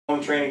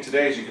Phone training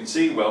today, as you can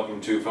see.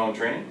 Welcome to phone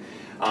training.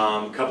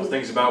 A couple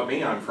things about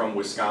me. I'm from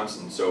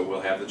Wisconsin, so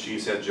we'll have the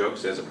cheesehead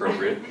jokes as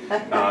appropriate.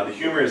 The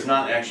humor is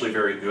not actually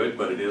very good,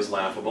 but it is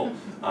laughable.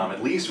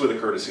 At least with a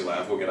courtesy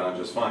laugh, we'll get on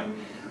just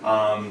fine.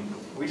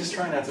 We just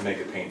try not to make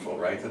it painful,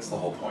 right? That's the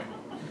whole point.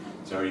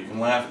 So you can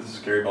laugh at the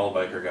scary bald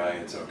biker guy,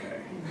 it's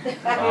okay.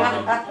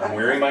 I'm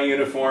wearing my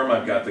uniform,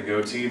 I've got the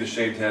goatee, the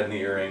shaved head, and the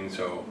earring,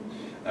 so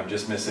I'm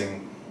just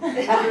missing.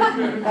 We're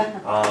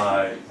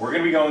going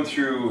to be going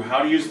through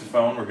how to use the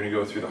phone. We're going to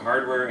go through the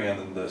hardware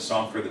and the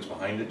software that's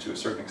behind it to a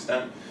certain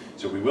extent.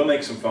 So we will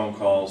make some phone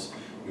calls.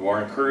 You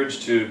are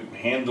encouraged to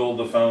handle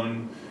the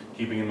phone,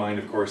 keeping in mind,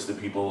 of course,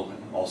 that people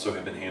also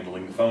have been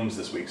handling the phones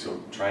this week,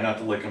 so try not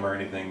to lick them or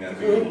anything. That'd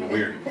be a little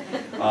weird.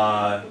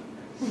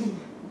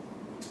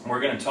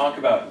 We're going to talk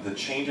about the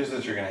changes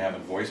that you're going to have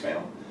in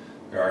voicemail.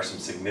 There are some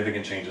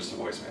significant changes to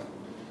voicemail,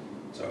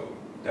 so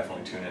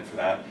definitely tune in for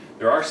that.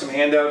 There are some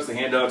handouts. The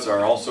handouts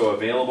are also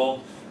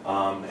available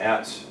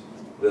at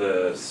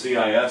the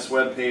CIS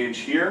webpage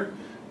here,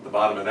 the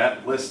bottom of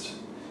that list.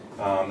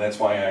 That's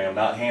why I am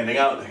not handing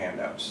out the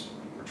handouts.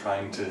 We're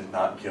trying to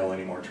not kill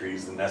any more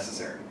trees than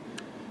necessary.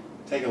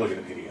 Take a look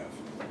at the PDF,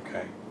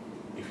 okay?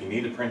 If you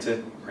need to print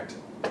it, print it.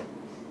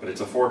 But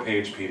it's a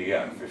 4-page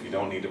PDF. If you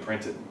don't need to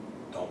print it,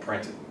 don't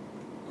print it.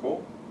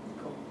 Cool?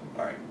 Cool.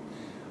 All right.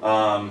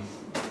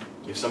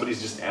 If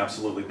somebody's just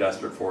absolutely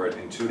desperate for it,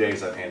 in 2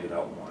 days I've handed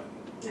out one.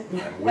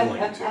 I'm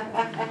willing to.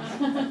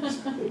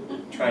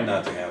 Try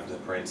not to have to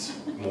print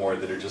more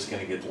that are just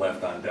going to get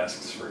left on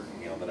desks for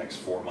the next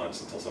 4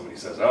 months until somebody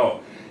says, "Oh,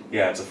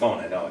 yeah, it's a phone.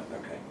 I know it."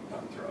 Okay,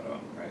 don't throw it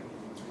out,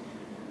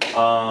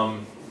 right?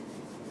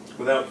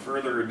 Without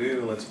further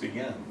ado, let's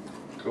begin.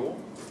 Cool.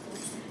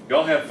 You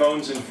all have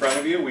phones in front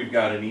of you. We've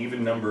got an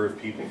even number of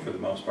people for the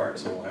most part,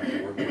 so we'll have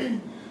to work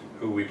with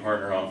who we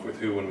partner off with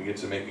who when we get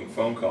to making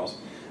phone calls.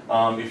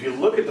 If you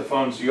look at the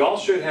phones, you all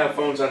should have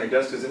phones on your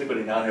desk. Does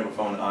anybody not have a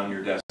phone on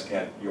your desk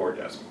at your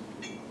desk?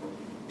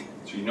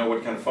 So you know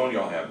what kind of phone you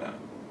all have now.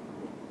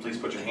 Please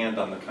put your hand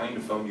on the kind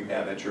of phone you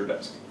have at your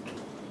desk.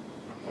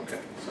 Okay,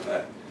 so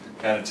that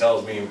kind of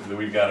tells me that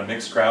we've got a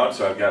mixed crowd,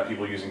 so I've got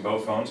people using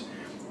both phones.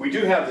 We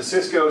do have the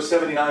Cisco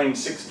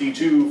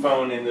 7962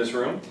 phone in this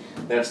room.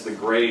 That's the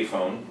gray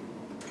phone,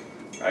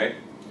 right?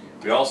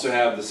 We also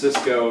have the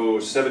Cisco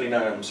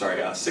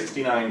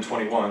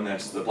 6921,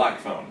 that's the black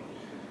phone,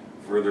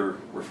 further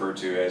referred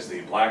to as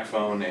the black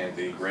phone and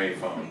the gray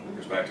phone,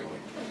 respectively.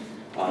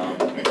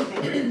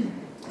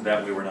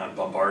 That way we're not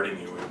bombarding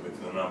you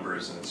with the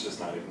numbers, and it's just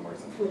not even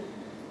worth it.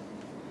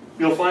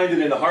 You'll find that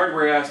in the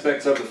hardware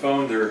aspects of the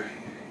phone, there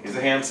is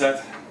a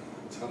handset.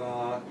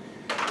 Ta-da!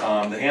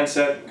 The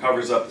handset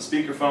covers up the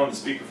speakerphone. The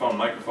speakerphone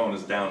microphone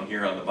is down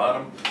here on the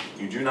bottom.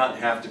 You do not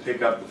have to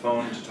pick up the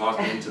phone to talk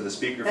into the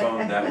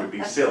speakerphone. That would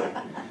be silly.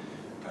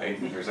 Right?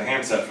 There's a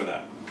handset for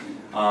that.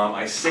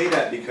 I say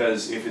that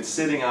because if it's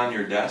sitting on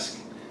your desk,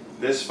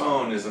 this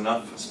phone is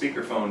enough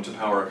speakerphone to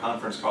power a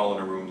conference call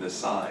in a room this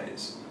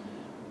size.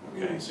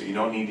 Okay, so you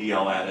don't need to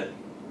yell at it.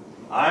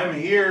 "I'm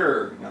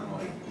here!" No,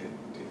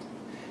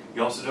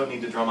 you also don't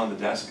need to drum on the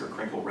desk or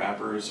crinkle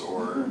wrappers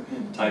or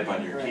type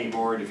on your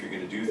keyboard. If you're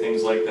going to do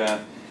things like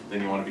that,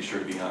 then you want to be sure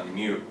to be on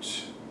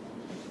mute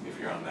if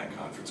you're on that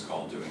conference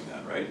call doing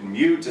that, right? And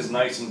mute is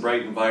nice and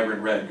bright and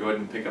vibrant red. Go ahead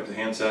and pick up the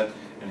handset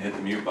and hit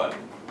the mute button.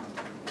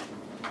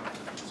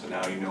 So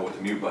now you know what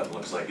the mute button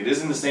looks like. It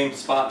is in the same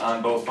spot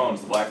on both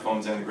phones, the black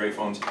phones and the gray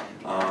phones.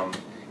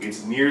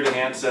 It's near the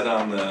handset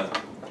on the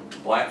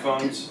black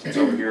phones. It's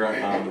over here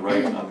on the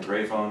right on the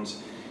gray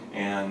phones.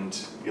 And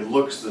it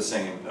looks the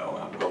same, though,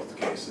 on both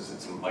cases.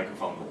 It's a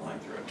microphone with a line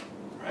through it,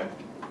 right?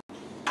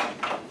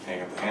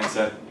 Hang up the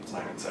handset,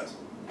 Simon says.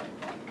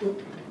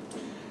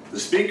 The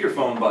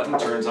speakerphone button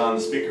turns on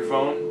the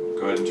speakerphone.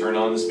 Go ahead and turn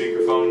on the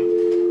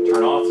speakerphone.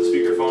 Turn off the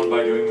speakerphone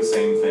by doing the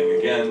same thing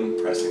again,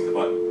 pressing the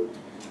button.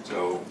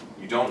 So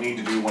you don't need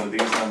to do one of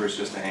these numbers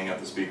just to hang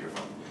up the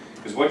speakerphone.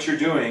 Because what you're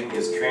doing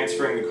is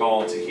transferring the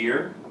call to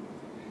here,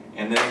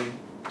 and then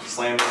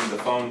slamming the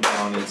phone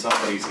down in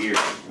somebody's ear,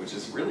 which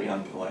is really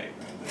unpolite.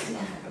 Right?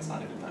 That's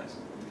not even nice.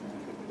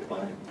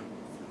 But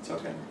it's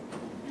okay.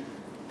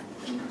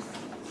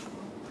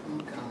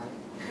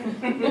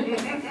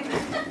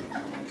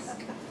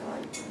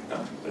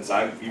 No,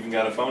 I've even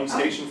got a phone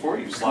station for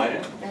you. Slide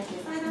in. Thank you.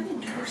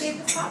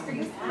 Save the spot for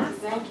you.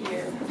 Thank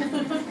you.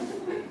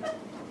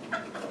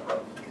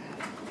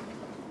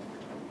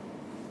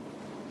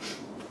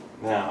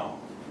 Now,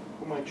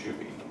 who might you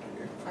be?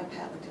 I'm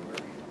Pat Latour.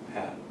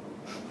 Pat.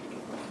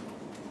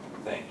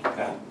 Thank you,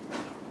 Pat.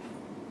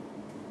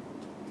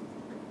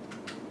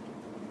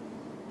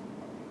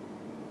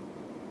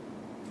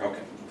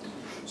 Okay.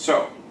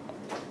 So,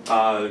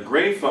 the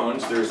gray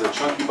phones, there's a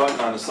chunky button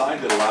on the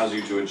side that allows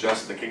you to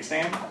adjust the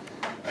kickstand.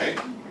 Right?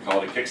 We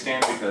call it a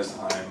kickstand because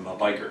I'm a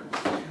biker.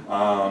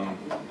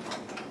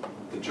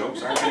 The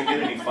jokes aren't going to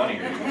get any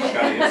funnier. You just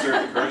got to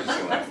insert the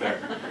courtesy laugh there.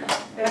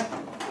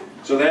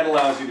 So that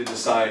allows you to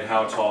decide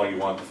how tall you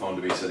want the phone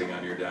to be sitting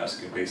on your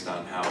desk based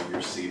on how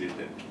you're seated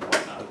and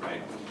whatnot,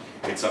 right?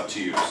 It's up to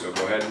you. So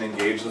go ahead and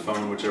engage the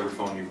phone, whichever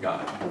phone you've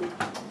got.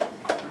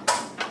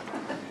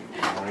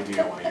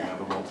 multimedia while you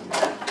have a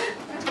multimedia.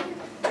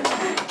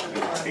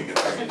 Take it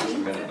there in just a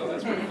minute though,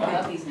 that's pretty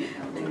fun.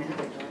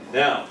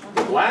 Now,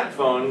 the black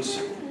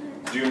phones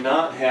do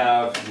not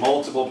have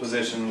multiple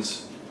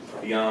positions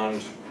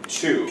beyond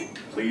 2.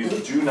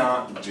 Please do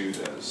not do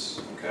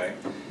this, okay?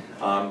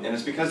 And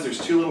it's because there's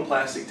 2 little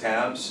plastic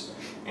tabs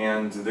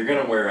and they're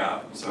going to wear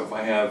out. So if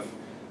I have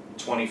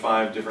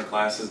 25 different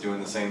classes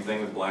doing the same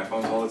thing with black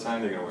phones all the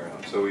time, they're going to wear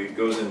out. So it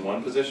goes in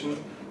one position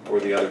or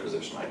the other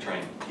position. I try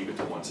and keep it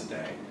to once a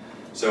day.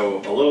 So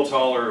a little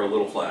taller or a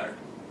little flatter.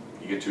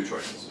 You get 2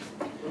 choices.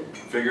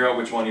 Figure out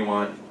which one you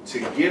want. To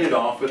get it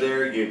off of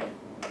there, you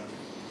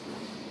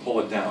pull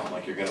it down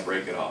like you're going to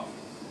break it off.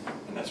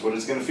 And that's what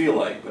it's going to feel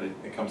like, but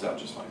it comes out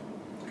just fine.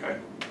 Okay?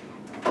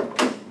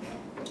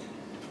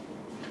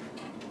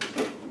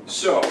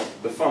 So,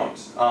 the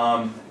phones.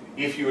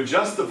 If you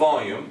adjust the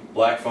volume,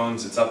 black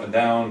phones it's up and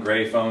down,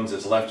 gray phones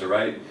it's left to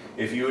right.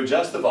 If you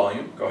adjust the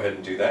volume, go ahead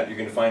and do that. You're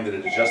going to find that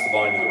it adjusts the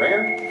volume of the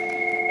ringer,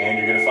 and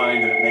you're going to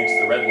find that it makes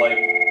the red light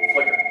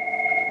flicker.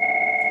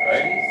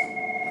 Right?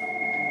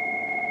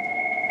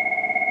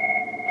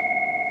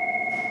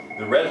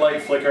 The red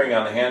light flickering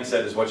on the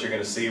handset is what you're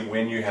going to see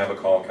when you have a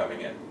call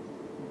coming in.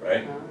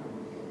 Right?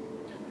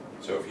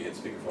 So if you hit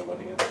speakerphone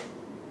button again.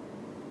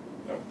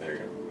 Oh, there you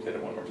go. Hit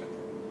it one more time.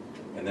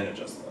 And then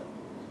adjust the light.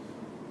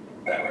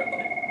 That red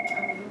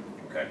light.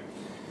 Okay.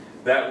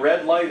 That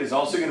red light is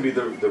also going to be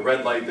the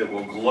red light that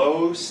will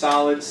glow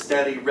solid,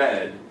 steady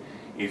red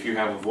if you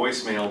have a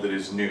voicemail that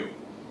is new.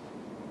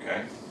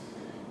 Okay?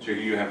 So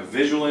you have a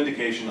visual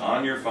indication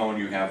on your phone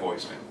you have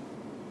voicemail.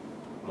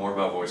 More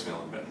about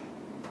voicemail in a bit.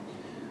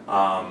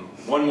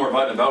 One more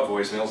button about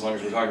voicemail, as long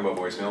as we're talking about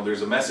voicemail.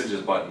 There's a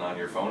messages button on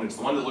your phone. It's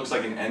the one that looks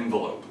like an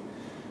envelope.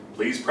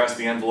 Please press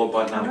the envelope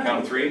button on the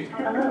count of 3. Yeah,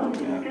 okay. I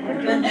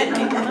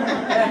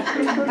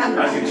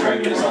was going to try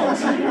and get us all on the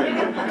same page.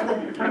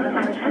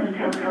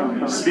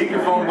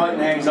 Speakerphone button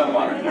hangs up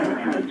on it.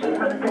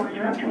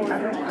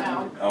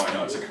 Oh, I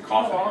know, it's a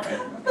cacophony,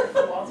 right?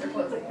 The walls are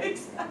closing.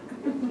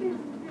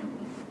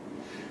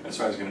 That's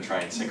why I was going to try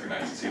and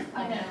synchronize it. See,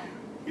 I know.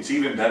 it's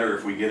even better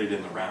if we get it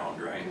in the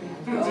round, right?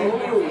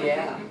 Oh,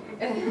 yeah.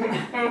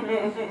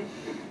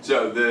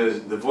 So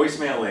the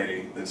voicemail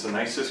lady, that's a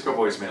nice Cisco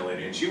voicemail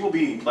lady, and she will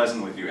be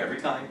pleasant with you every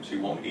time. She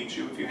won't hate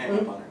you if you hang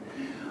up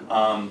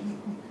on her.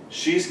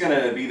 She's going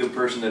to be the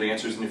person that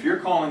answers, and if you're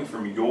calling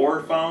from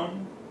your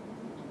phone,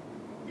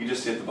 you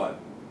just hit the button.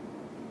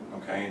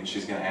 Okay, and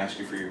she's going to ask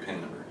you for your PIN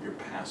number, your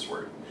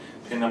password.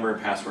 PIN number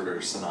and password are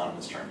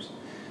synonymous terms.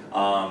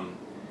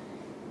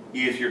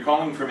 If you're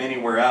calling from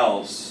anywhere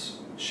else,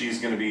 she's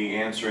going to be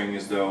answering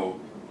as though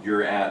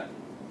you're at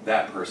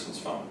that person's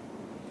phone.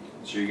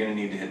 So you're going to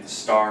need to hit the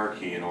star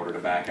key in order to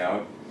back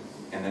out,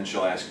 and then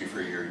she'll ask you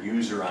for your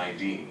user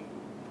ID,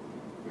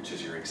 which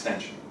is your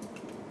extension.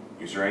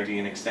 User ID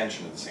and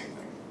extension are the same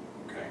thing.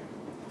 Okay.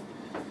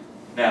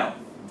 Now,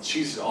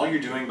 all you're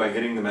doing by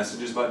hitting the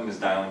messages button is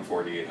dialing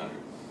 4800.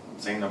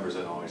 Same numbers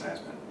it always has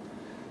been.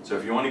 So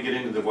if you want to get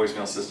into the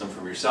voicemail system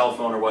from your cell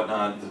phone or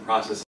whatnot, the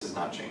process has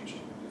not changed.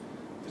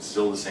 It's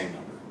still the same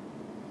number,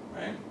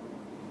 right?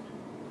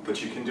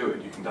 But you can do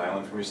it. You can dial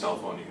in from your cell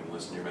phone. You can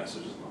listen to your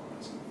messages and all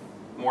that stuff.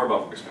 More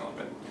about voicemail in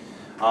a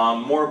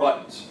bit. More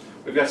buttons.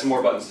 We've got some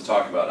more buttons to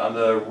talk about. On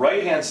the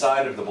right-hand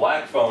side of the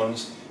black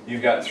phones,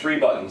 you've got 3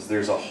 buttons.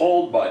 There's a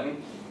hold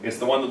button. It's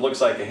the one that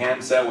looks like a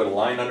handset with a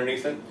line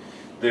underneath it.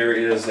 There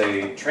is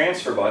a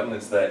transfer button.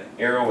 It's that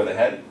arrow with a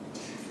head.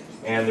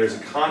 And there's a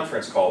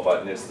conference call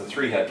button. It's the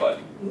 3-head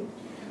button.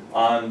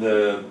 On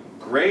the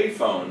gray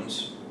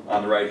phones,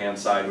 on the right-hand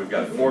side, we've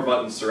got 4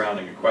 buttons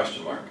surrounding a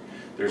question mark.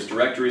 There's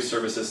directory,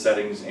 services,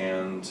 settings,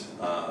 and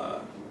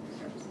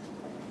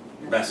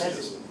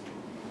messages,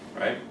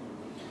 right?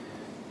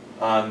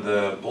 On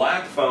the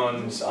black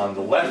phones, on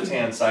the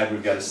left-hand side,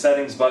 we've got a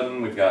settings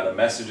button, we've got a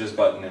messages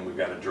button, and we've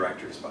got a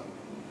directories button.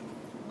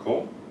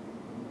 Cool?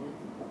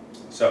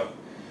 So,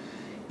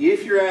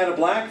 if you're at a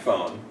black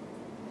phone,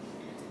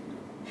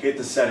 hit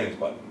the settings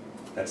button.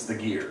 That's the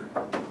gear.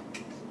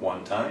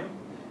 One time,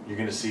 you're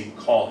going to see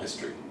call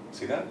history.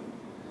 See that?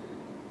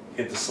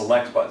 Hit the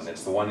select button.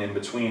 It's the one in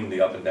between the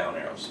up and down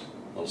arrows.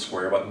 Little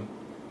square button.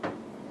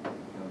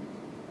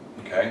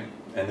 Okay?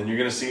 And then you're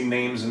going to see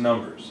names and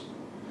numbers.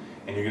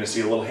 And you're going to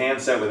see a little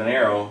handset with an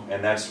arrow,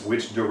 and that's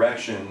which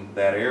direction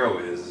that arrow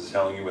is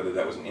telling you whether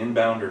that was an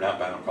inbound or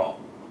outbound call.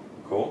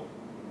 Cool?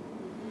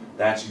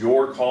 That's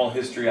your call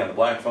history on the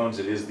black phones.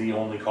 It is the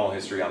only call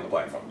history on the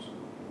black phones.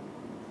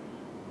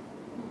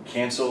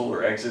 Cancel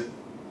or exit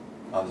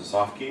on the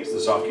soft keys. The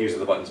soft keys are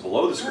the buttons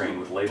below the screen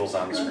with labels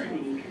on the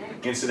screen.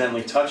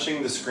 Incidentally,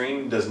 touching the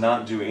screen does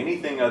not do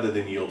anything other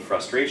than yield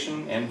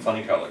frustration and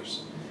funny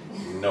colors.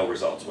 No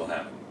results will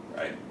happen,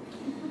 right?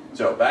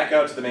 So back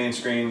out to the main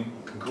screen.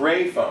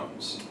 Gray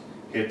phones,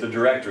 hit the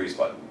directories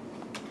button.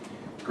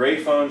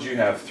 Gray phones, you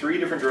have 3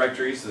 different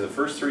directories. The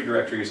first 3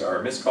 directories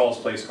are missed calls,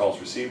 placed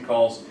calls, received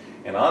calls,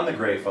 and on the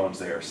gray phones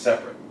they are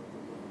separate,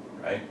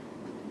 right?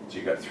 So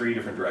you've got 3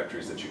 different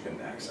directories that you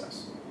can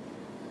access.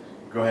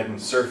 Go ahead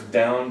and surf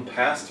down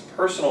past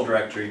personal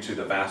directory to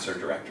the Vassar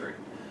directory.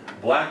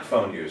 Black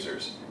phone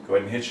users, go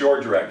ahead and hit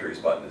your directories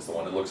button. It's the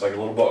one that looks like a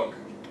little book.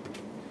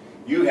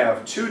 You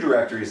have two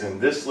directories in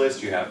this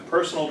list. You have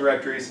personal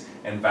directories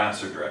and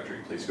Vassar directory.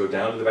 Please go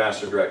down to the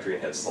Vassar directory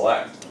and hit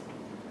select.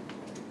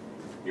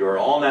 You are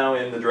all now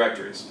in the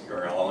directories. You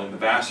are all in the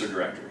Vassar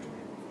directory,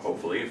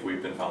 hopefully, if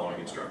we've been following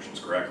instructions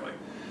correctly.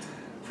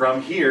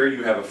 From here,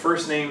 you have a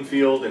first name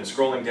field, and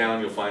scrolling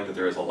down, you'll find that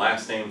there is a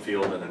last name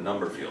field and a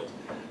number field.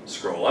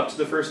 Scroll up to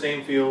the first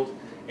name field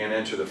and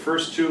enter the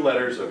first two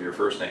letters of your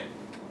first name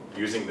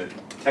using the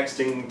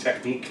texting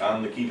technique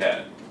on the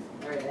keypad.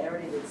 All right, I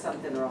already did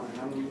something wrong.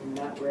 I'm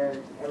not where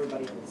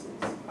everybody else is.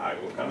 I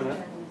will come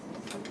in.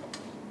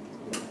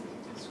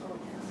 Scroll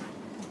down.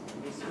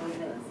 Scroll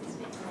down.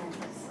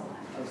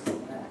 Oh, so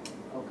that.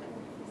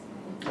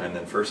 Okay. And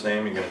then first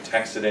name, you're going to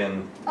text it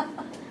in.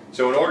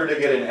 So in order to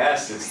get an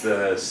S, it's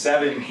the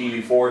 7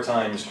 key 4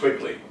 times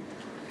quickly.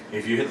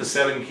 If you hit the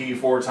 7 key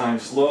 4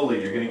 times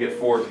slowly, you're going to get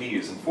 4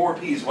 Ps. And 4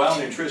 Ps, while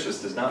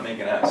nutritious, does not make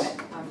an S.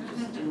 I'm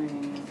just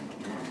doing.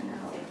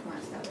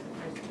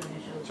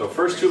 So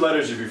first two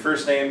letters of your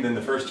first name, then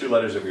the first two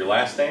letters of your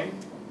last name.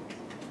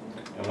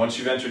 And once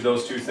you've entered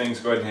those two things,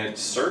 go ahead and hit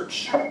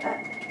search.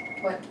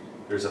 What?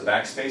 There's a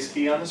backspace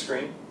key on the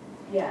screen.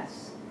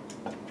 Yes.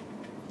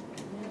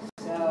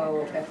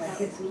 So if I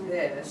get through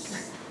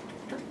this,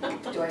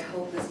 do I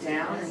hold this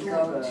down and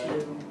go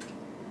to?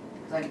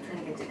 Because I'm trying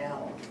to get to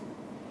L.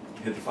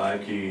 Hit the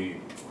 5 key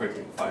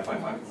quickly. 5,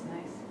 5, 5. That's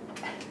nice.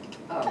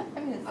 Oh. I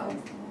mean, it's Oh.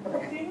 nice.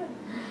 Okay.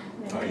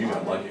 Oh, you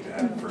got lucky to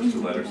have the first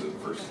two letters of the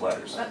first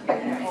letters. Oh, I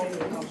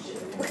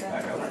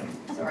know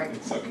that. sorry.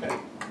 It's okay.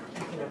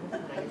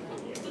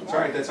 It's all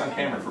right, that's on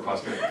camera for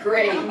posterity.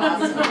 Great.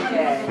 Awesome.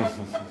 Okay.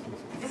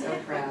 So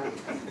proud.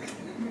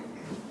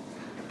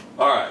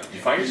 All right, did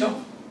you find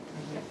yourself?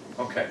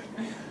 Okay.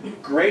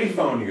 Gray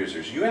phone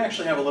users, you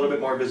actually have a little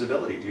bit more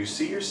visibility. Do you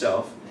see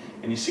yourself?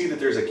 And you see that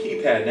there's a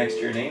keypad next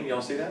to your name. You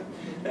all see that?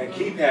 That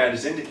keypad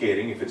is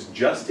indicating, if it's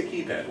just a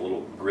keypad, a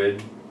little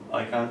grid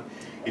icon,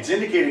 it's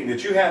indicating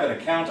that you have an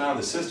account on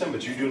the system,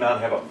 but you do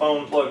not have a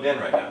phone plugged in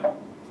right now.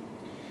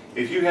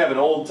 If you have an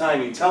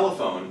old-timey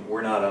telephone,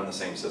 we're not on the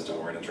same system.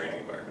 We're in a training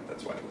environment.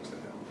 That's why it looks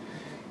like that.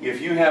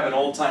 If you have an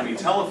old-timey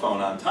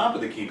telephone on top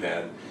of the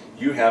keypad,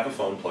 you have a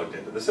phone plugged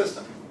into the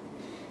system.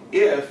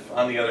 If,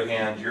 on the other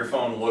hand, your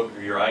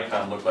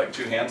icon looked like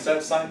two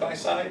handsets side by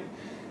side,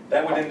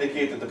 that would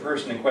indicate that the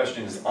person in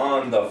question is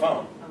on the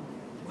phone.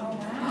 Oh,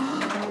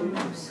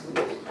 wow.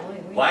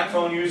 Black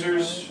phone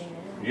users,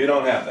 you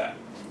don't have that.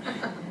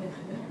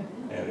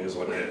 It is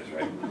what it is,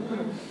 right?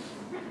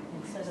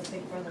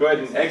 Go ahead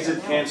and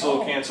exit,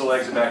 cancel, cancel,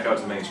 exit back out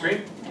to the main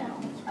screen.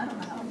 I don't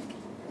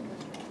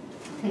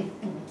know.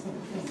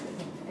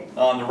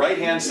 On the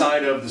right-hand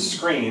side of the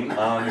screen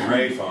on the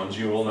gray phones,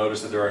 you will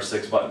notice that there are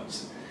 6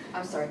 buttons.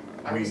 I'm sorry.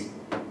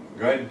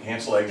 Go ahead and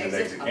cancel, exit,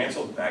 exit,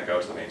 cancel, back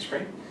out to the main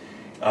screen.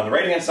 On the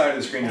right-hand side of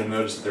the screen, you'll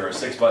notice that there are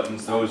 6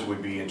 buttons. Those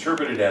would be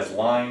interpreted as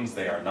lines.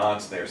 They are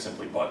not. They are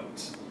simply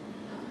buttons.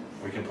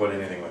 We can put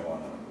anything we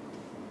want on them.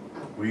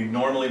 We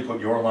normally put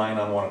your line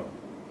on one of them,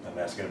 and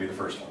that's going to be the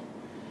first one.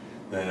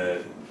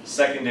 The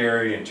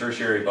secondary and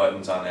tertiary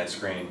buttons on that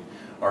screen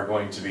are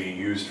going to be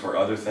used for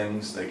other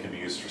things. They can be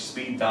used for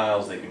speed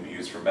dials. They can be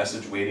used for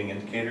message waiting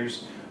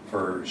indicators,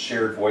 for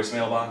shared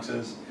voicemail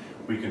boxes.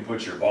 We can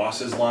put your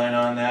boss's line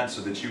on that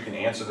so that you can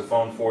answer the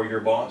phone for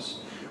your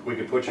boss. We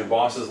could put your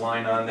boss's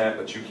line on that,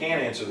 but you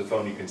can't answer the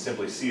phone. You can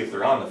simply see if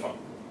they're on the phone.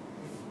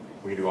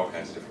 We can do all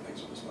kinds of different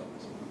things with those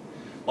buttons.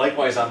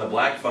 Likewise, on the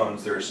black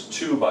phones, there's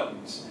 2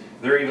 buttons.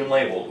 They're even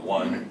labeled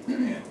 1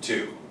 and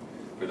 2,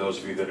 for those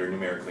of you that are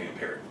numerically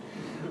impaired.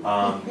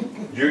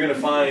 You're going to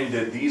find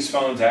that these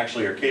phones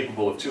actually are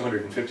capable of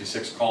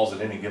 256 calls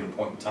at any given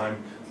point in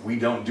time. We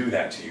don't do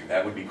that to you.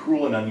 That would be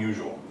cruel and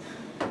unusual.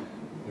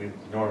 We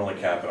normally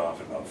cap it off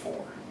at about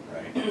 4,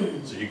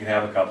 right? So you can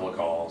have a couple of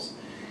calls.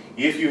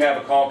 If you have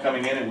a call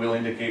coming in, it will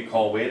indicate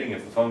call waiting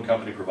if the phone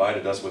company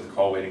provided us with the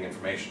call waiting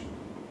information.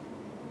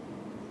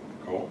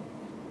 Cool.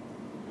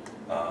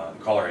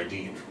 Caller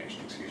ID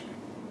information, excuse me.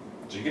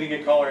 So you're going to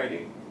get caller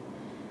ID.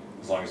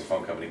 As long as the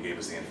phone company gave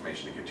us the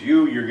information to give to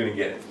you, you're going to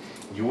get it.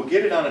 You will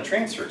get it on a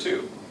transfer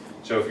too.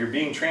 So if you're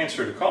being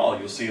transferred a call,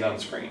 you'll see it on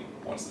the screen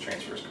once the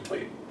transfer is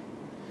complete.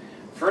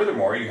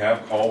 Furthermore, you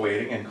have call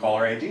waiting and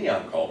caller ID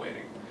on call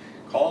waiting.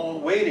 Call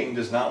waiting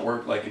does not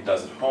work like it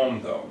does at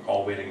home though.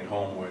 Call waiting at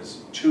home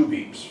was 2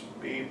 beeps.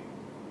 Beep,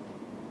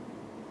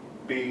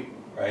 beep,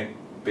 right?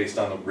 Based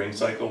on the ring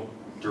cycle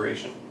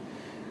duration.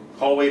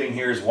 Call waiting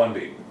here is 1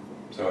 beep.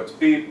 So it's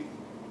beep,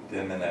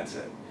 and then that's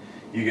it.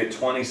 You get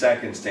 20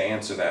 seconds to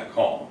answer that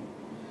call.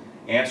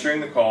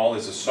 Answering the call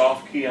is a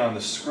soft key on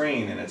the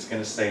screen and it's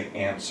going to say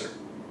answer.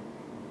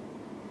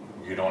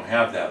 You don't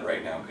have that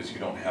right now because you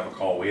don't have a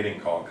call waiting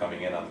call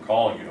coming in on the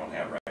call you don't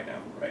have right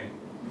now, right?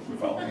 You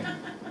follow me?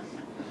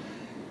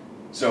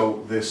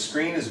 So the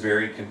screen is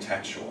very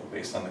contextual.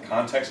 Based on the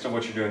context of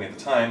what you're doing at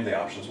the time, the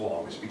options will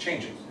always be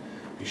changing.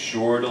 Be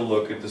sure to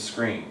look at the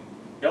screen.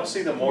 Y'all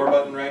see the more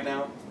button right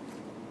now?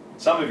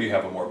 Some of you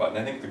have a more button.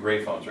 I think the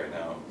gray phones right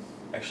now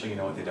Actually, you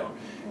know what, they don't.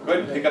 Go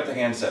ahead and pick up the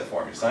handset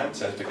for me. Simon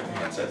says pick up the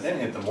handset, then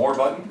hit the more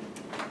button,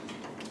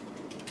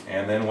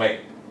 and then wait.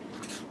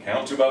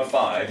 Count to about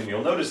 5, and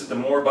you'll notice that the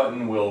more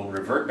button will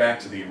revert back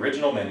to the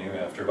original menu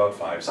after about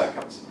 5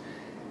 seconds.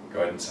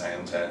 Go ahead and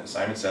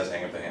Simon says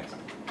hang up the handset.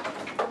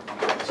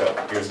 So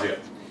here's the deal.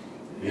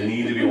 You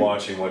need to be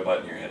watching what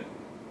button you're hitting,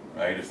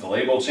 right? If the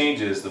label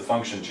changes, the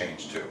function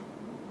changed too.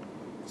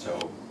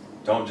 So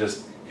don't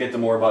just hit the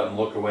more button,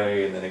 look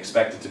away, and then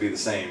expect it to be the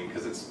same,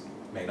 because it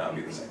may not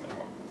be the same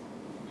anymore.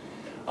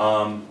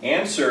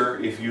 Answer,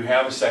 if you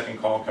have a second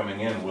call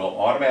coming in, will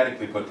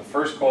automatically put the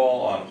first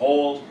call on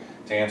hold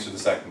to answer the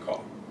second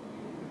call.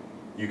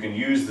 You can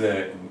use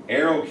the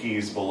arrow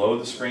keys below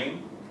the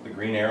screen, the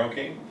green arrow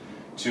key,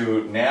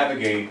 to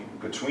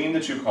navigate between the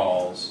two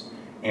calls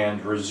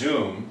and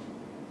resume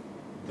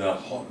the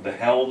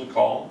held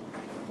call.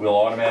 Will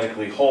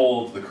automatically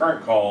hold the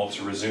current call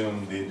to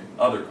resume the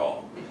other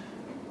call.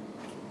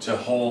 To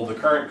hold the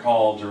current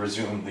call to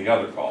resume the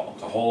other call.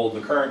 To hold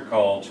the current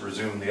call to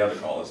resume the other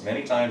call. As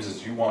many times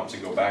as you want to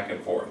go back and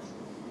forth.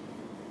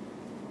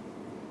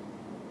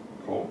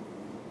 Cool.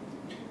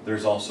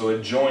 There's also a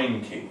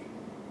join key,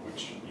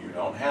 which you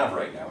don't have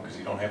right now because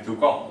you don't have 2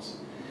 calls.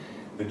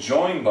 The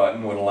join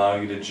button would allow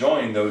you to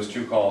join those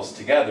 2 calls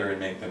together and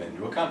make them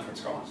into a conference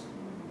call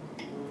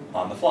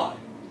on the fly.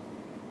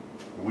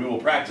 We will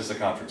practice a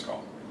conference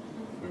call.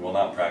 We will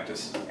not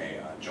practice a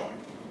join.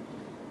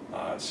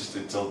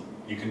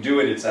 You can do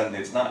it, it's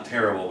not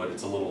terrible, but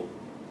it's a little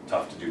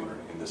tough to do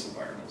in this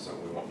environment, so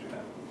we won't do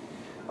that.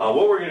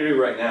 What we're going to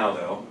do right now,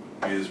 though,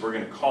 is we're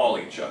going to call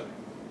each other,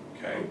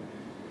 okay?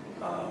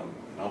 And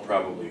I'll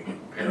probably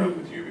pair up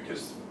with you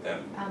because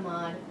that... I'm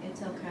on.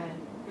 It's okay.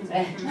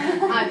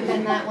 I've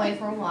been that way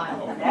for a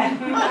while.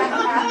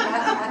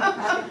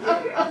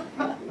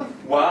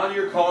 While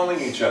you're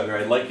calling each other,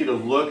 I'd like you to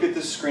look at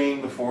the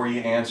screen before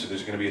you answer.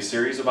 There's going to be a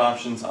series of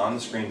options on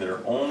the screen that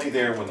are only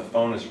there when the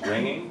phone is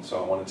ringing,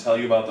 so I want to tell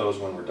you about those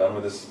when we're done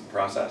with this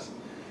process.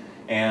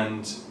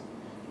 And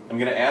I'm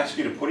going to ask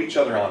you to put each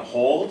other on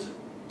hold,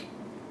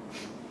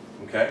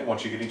 okay,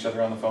 once you get each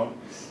other on the phone.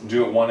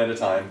 Do it one at a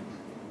time.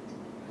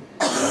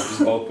 Don't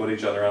just both put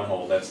each other on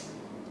hold. That's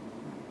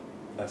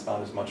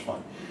not as much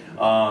fun.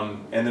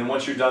 And then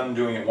once you're done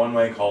doing it one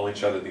way, call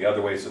each other the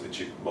other way so that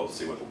you can both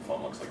see what the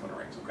phone looks like when it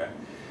rings, okay?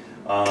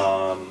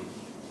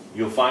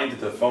 You'll find that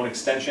the phone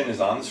extension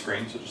is on the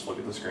screen, so just look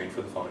at the screen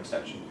for the phone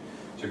extension.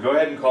 So go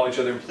ahead and call each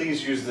other.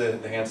 Please use the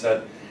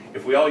handset.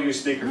 If we all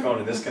use speakerphone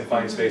in this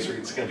confined space,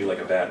 it's going to be like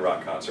a bad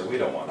rock concert. We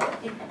don't want that.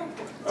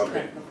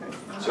 Okay.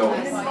 So,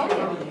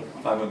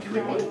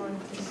 5131.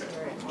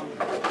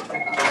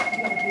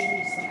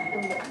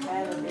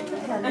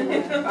 Go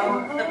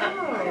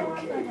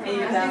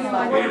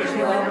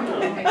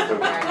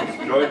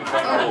ahead and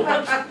try to hold.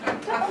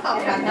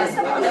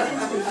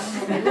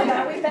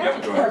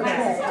 Yep, go ahead.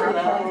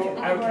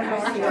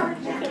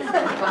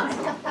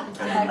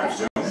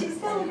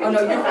 Oh, no,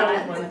 you're fine.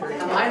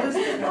 Am I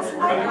listening?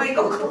 I'm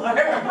Michael Clark.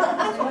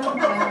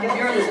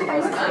 You're listening.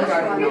 I'm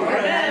Dorothy.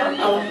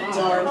 Oh,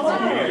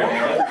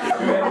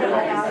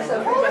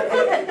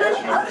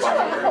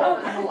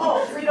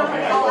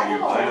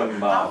 Item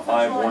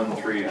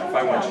 5128.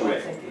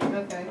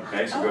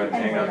 Okay, so go ahead and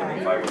hang up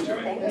and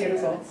 5128.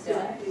 Beautiful.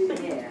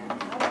 Yeah.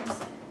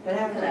 But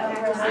having that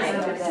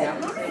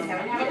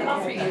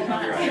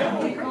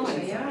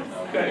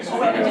okay, so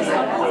we'll feel the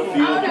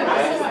back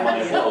of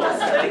my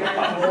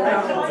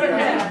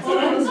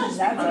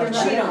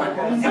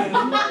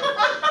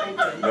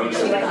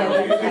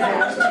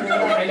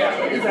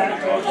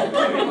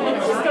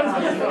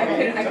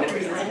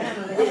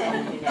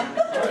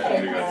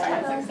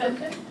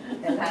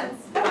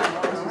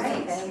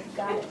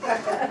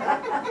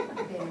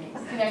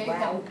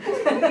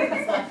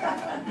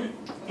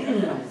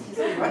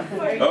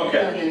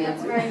Okay.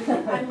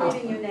 I'm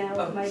meeting you now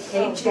with my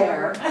Hey,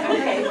 chair.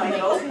 Okay,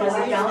 Michael.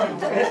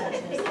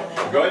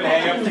 Go ahead and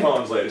hang up the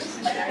phones, ladies.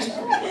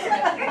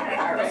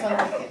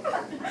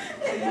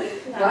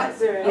 What?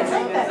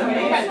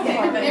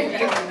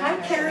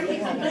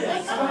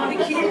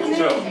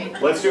 So,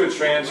 let's do a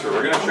transfer.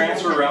 We're going to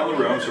transfer around the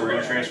room, so we're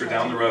going to transfer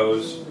down the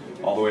rows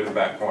all the way to the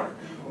back corner.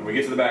 When we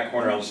get to the back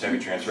corner, I'll just have you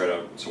transfer it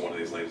out to one of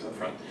these ladies up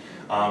front.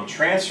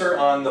 Transfer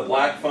on the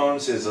black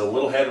phones is a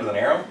little head with an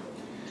arrow.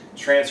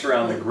 Transfer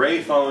on the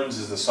gray phones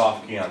is the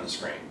soft key on the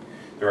screen.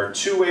 There are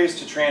 2 ways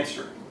to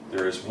transfer.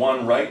 There is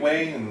one right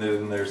way, and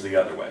then there's the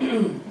other way.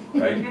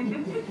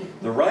 Right?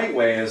 The right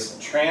way is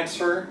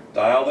transfer,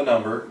 dial the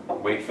number,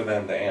 wait for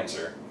them to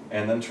answer,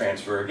 and then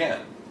transfer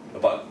again, the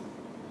button.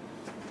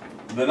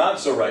 The not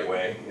so right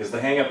way is the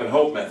hang up and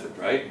hope method,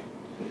 right?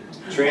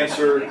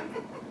 Transfer,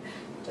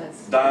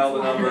 dial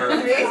the number,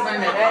 and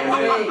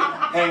then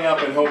hang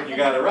up and hope you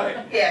got it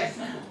right. Yes.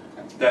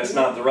 That's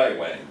not the right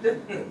way.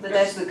 But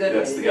that's the good way.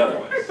 That's the other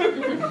way.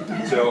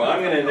 So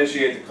I'm going to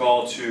initiate the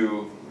call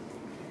to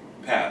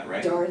Pat,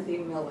 right? Dorothy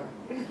Miller.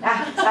 No,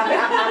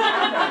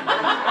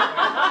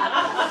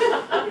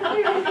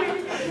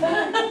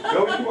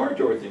 you are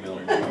Dorothy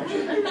Miller, aren't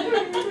you?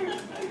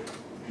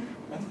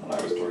 I thought I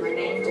was Dorothy My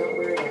name, Miller. don't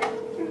worry.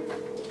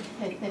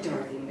 Hey,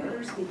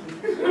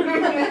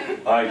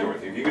 Hi,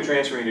 Dorothy. If you could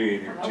transfer me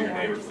to your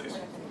neighbor, please.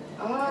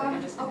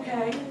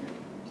 Okay.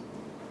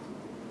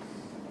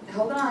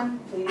 Hold on,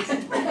 please.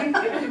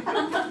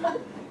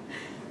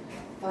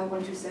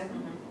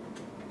 5127.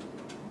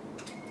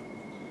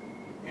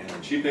 And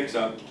then she picks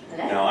up.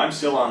 Hello? Now, I'm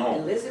still on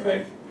hold, right?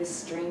 Elizabeth, this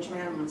strange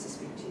man wants to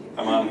speak to you.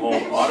 I'm on hold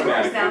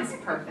automatically. Sounds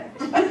perfect.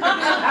 So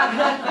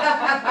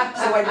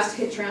I just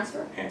hit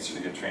transfer?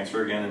 Hit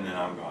transfer again, and then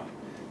I'm gone.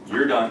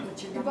 You're done.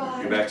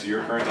 Goodbye. Go back to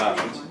your current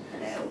options,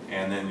 Hello.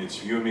 and then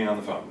it's you and me on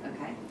the phone,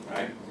 Okay.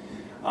 right?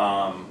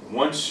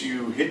 Once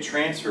you hit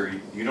transfer,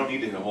 you don't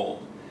need to hit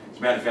hold. As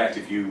a matter of fact,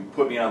 if you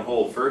put me on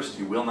hold first,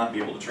 you will not be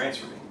able to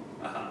transfer me.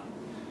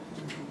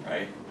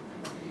 Right?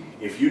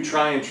 If you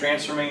try and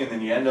transfer me and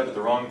then you end up at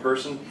the wrong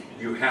person,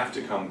 you have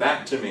to come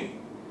back to me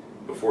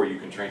before you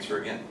can transfer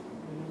again.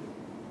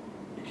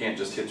 You can't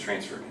just hit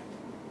transfer again.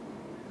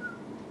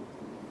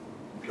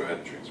 Go ahead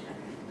and transfer.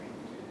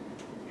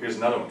 Here's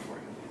another one for you.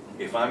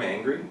 If I'm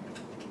angry,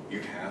 you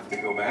have to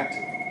go back to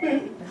me.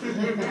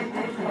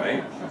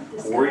 Right?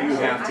 Or you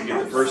have to get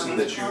the person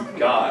that you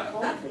got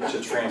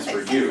to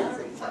transfer you.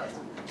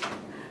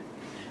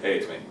 Hey,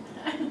 it's me.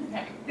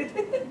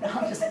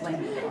 I'll just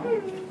blame it.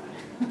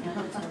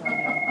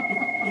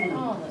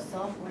 Oh, the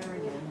software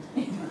again.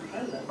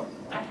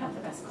 I have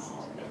the best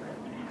call.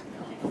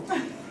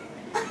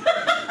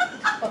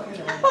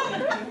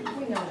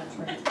 We know that's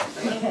right.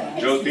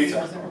 Joe's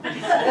Pizza.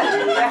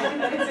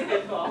 It's a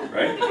good call.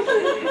 Right? Go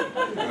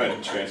ahead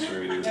and transfer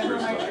me to this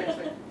person.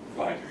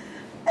 Fine.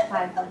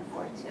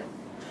 5142.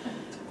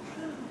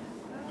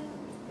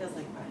 Feels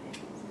like Friday.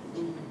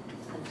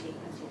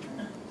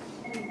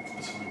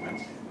 It's only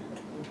Wednesday.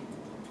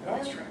 I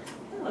lost track.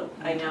 Hello.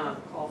 I now have a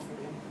call for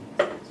you.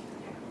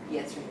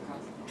 Yeah, it's right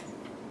across.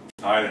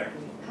 Hi there.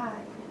 Hi.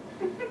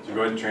 So go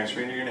ahead and transfer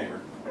me to your neighbor.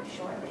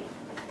 Shortly.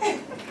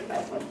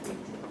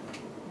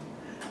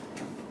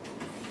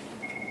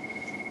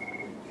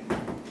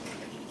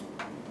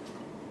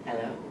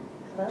 Hello.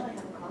 Hello, I have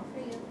a call for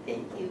you.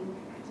 Thank you.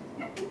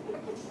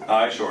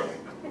 Hi, shortly.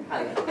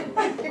 Hello.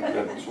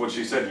 That's what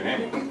she said your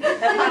name was.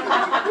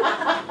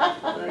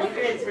 Let me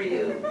transfer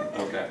you.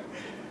 Okay.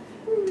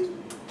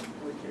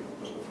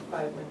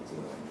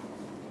 512.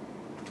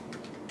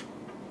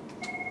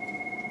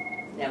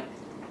 No.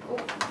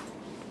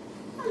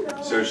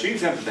 So she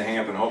attempted to hang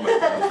up and open. The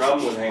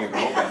problem with hanging up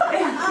and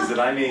open is that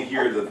I may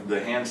hear the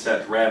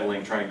handset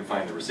rattling trying to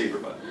find the receiver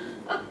button.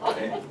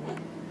 Okay?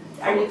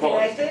 Are you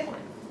connected?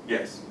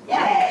 Yes.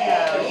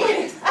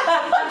 Yay!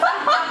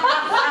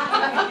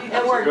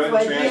 It works Go ahead and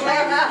with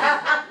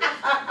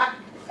transfer.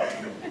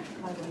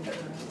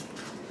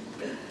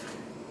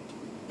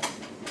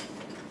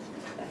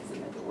 That's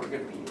another we're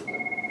gonna be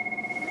using.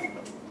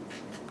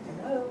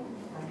 Hello,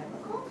 I have a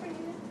call for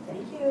you.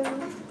 Thank you.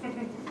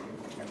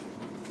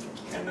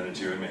 And then it's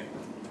you and me.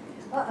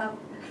 Uh-oh.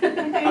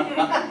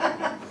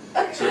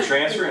 So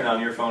transfer, and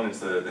on your phone it's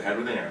the head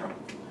with an arrow.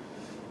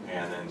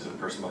 And then to the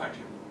person behind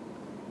you.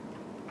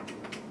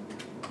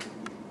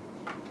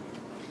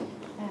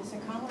 Vassar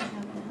College,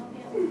 how can I help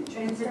you?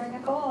 Transferring a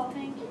call.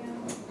 Thank you.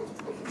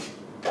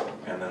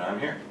 And then I'm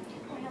here.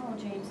 Oh, hello,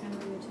 James. How are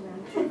you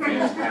tonight?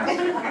 Fantastic.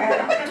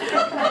 Can I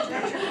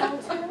direct your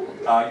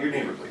call to? Your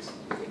neighbor, please.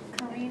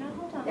 Karina,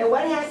 hold on. And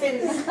what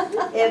happens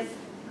if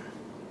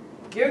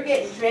you're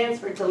getting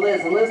transferred to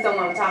Liz and Liz don't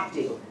want to talk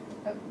to you?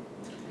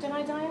 Did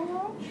I dial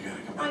wrong? You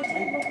gotta come I back to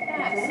did me. look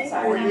back. See?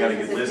 Or you gotta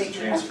get Liz to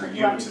transfer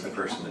you to the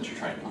person that you're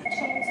trying to get to.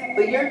 James, are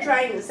But you? you're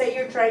trying to, say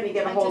you're trying to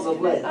get a hold of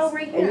Liz. Oh,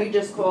 right And here. you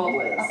just called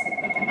Liz.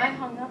 I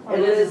hung up on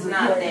And it. Liz is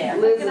not there.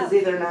 Liz is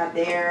either not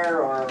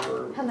there or,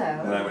 Hello.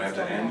 Then I would have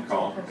to end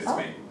call. It's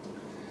me.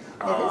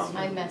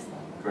 I messed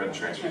up. Go ahead and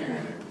transfer you to your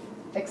neighbor.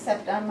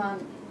 Except I'm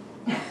on,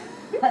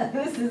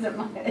 this isn't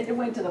my, it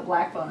went to the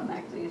black phone, I'm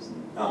actually using.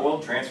 Oh, well,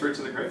 transfer it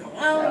to the gray phone.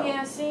 Oh, So-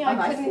 yeah, see, Oh, I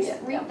I couldn't see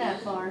it, read yeah.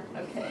 that far.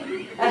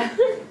 Okay.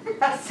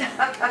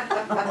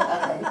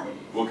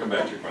 We'll come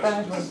back to your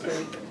questions in a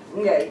second.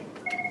 okay.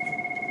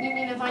 You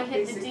mean if I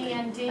hit the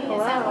DND, is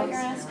that what you're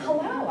asking?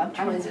 Hello, I'm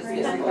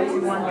transferring. just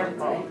Wonderful.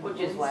 wonderful. Which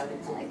is why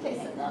it's. In case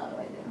I know, I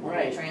didn't.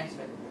 Right.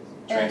 Transfer.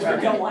 Transfer Right.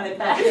 again. want it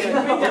back. Right, you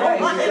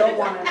don't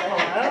want it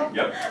back.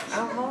 Yep.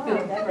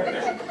 Never.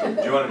 Okay.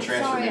 Do you want to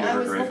transfer Sorry, me to I her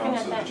was gray looking phone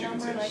at so that that you can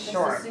number and I see? just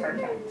Sure, assumed.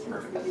 perfect.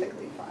 Perfect.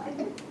 Perfectly fine.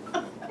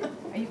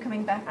 Are you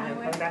coming back my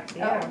way? back to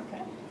Oh, okay.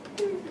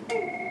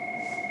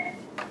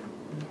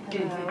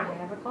 Hello, I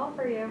have a call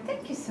for you.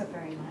 Thank you so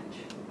very much.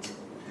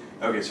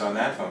 Okay, so on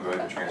that phone, go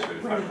ahead and transfer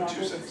to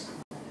 5126.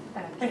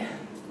 Okay.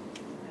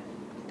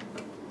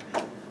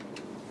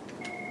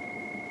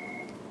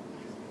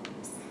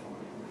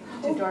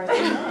 To Dorothy.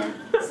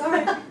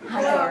 Sorry.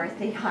 Hi,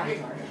 Dorothy. Hi,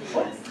 Dorothy.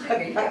 Whoops.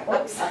 Okay, yeah,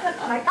 whoops.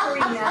 Hi,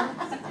 Karina.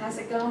 How's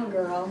it going,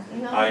 girl?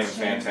 I am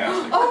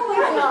fantastic. Oh my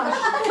gosh.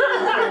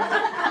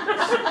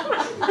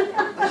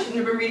 I shouldn't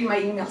have been reading my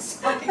emails.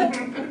 Sorry.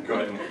 Go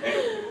ahead and.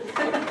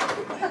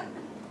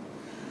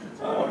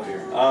 Oh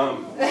dear.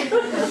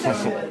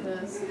 With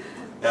this.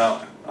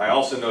 Now, I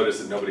also noticed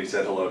that nobody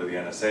said hello to the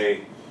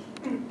NSA.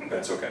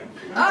 That's okay.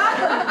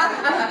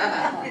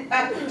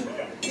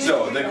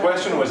 So the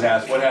question was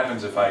asked, what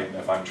happens if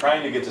I'm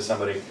trying to get to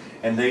somebody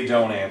and they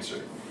don't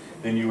answer?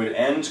 Then you would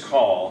end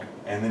call,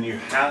 and then you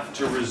have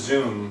to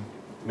resume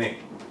me,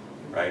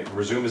 right?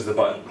 Resume is the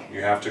button.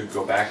 You have to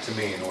go back to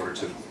me in order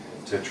to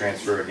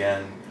transfer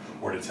again,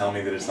 or to tell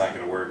me that it's not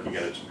going to work. You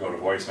got to go to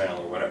voicemail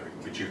or whatever,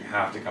 but you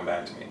have to come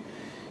back to me.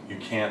 You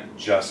can't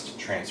just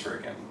transfer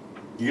again.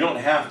 You don't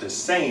have to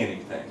say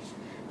anything,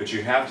 but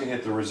you have to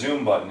hit the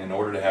resume button in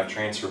order to have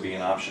transfer be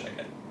an option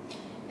again.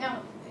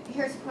 Now,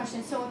 here's a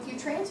question. So if you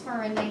transfer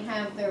and they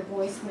have their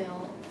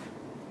voicemail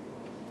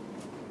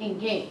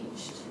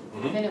engaged,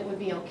 then it would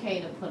be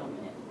okay to put them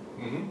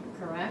in,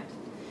 correct?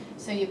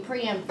 So you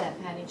preempt that,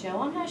 Patty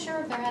Jo. I'm not sure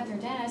if they're at their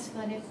desk,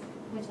 but if,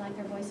 would you like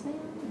their voicemail?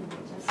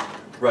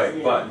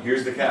 Right, but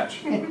here's the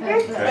catch. Okay?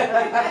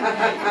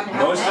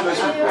 Most of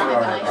us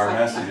record our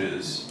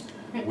messages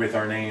with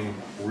our name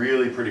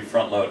really pretty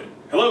front-loaded.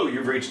 Hello,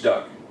 you've reached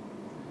Doug.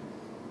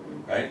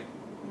 Right?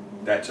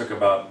 That took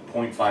about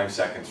 0.5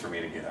 seconds for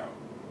me to get out.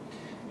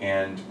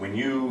 And when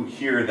you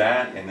hear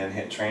that and then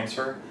hit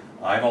transfer,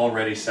 I've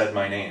already said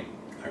my name.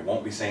 I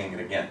won't be saying it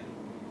again.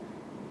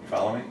 You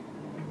follow me?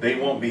 They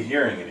won't be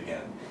hearing it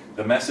again.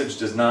 The message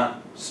does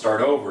not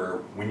start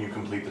over when you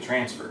complete the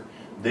transfer.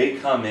 They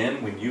come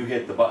in when you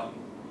hit the button.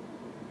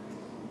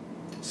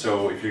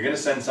 So if you're going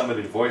to send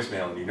somebody to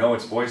voicemail and you know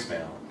it's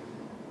voicemail,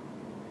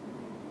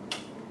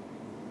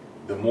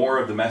 the more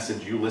of the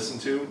message you listen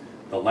to,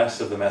 the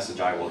less of the message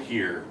I will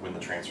hear when the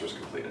transfer is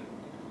completed.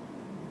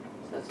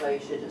 So that's why you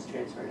should just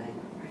transfer name.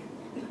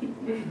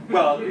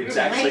 Well, it's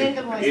actually,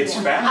 it's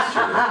faster.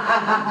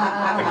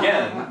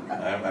 Again,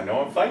 I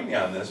know I'm fighting you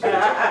on this, but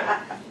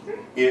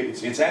it's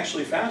okay. It's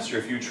actually faster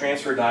if you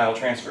transfer, dial,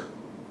 transfer.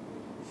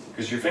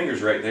 Because your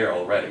finger's right there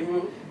already.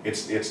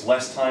 It's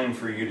less time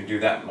for you to do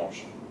that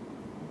motion.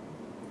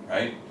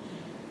 Right?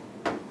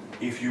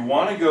 If you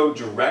want to go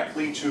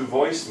directly to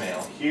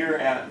voicemail, here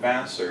at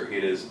Vassar,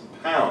 it is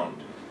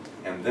pound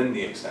and then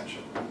the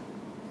extension.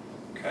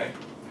 Okay?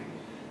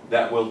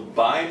 That will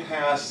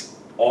bypass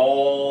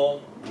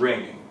all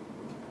ringing.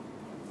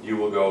 You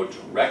will go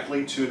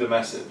directly to the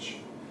message,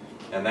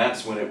 and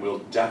that's when it will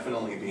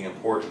definitely be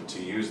important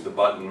to use the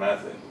button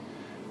method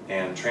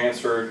and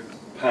transfer,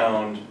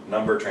 pound,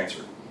 number,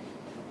 transfer.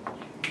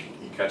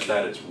 You catch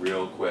that? It's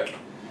real quick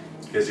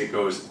because it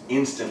goes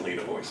instantly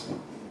to voicemail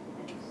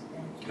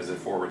because it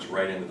forwards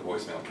right into the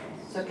voicemail account.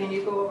 So can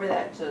you go over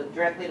that to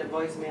directly to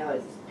voicemail?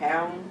 Is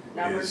pound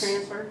number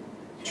transfer?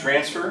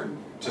 Transfer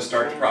to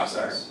start the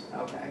process.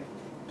 Okay.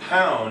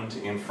 Pound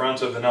in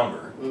front of the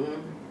number,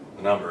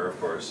 the number of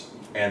course,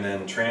 and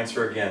then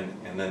transfer again,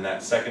 and then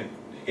that second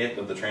hit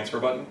of the transfer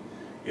button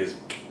is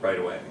right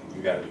away.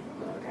 You got to be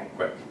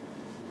quick.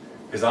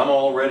 Because I'm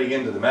already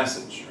into the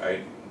message,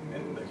 right?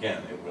 And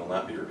again, it will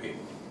not be repeated.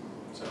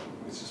 So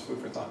it's just food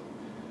for thought.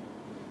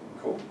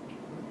 Cool.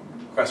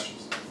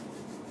 Questions?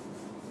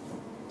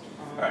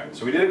 All right,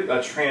 so we did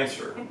a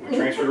transfer. We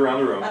transferred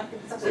around the room.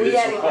 So we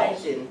had a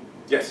question.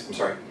 Yes, I'm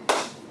sorry.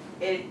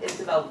 It's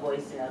about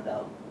voicemail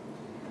though.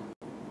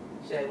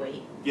 Should I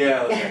wait?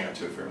 Yeah, let's hang on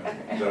to it for a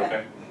minute. Is that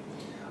okay?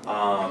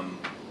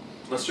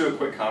 Let's do a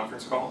quick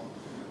conference call.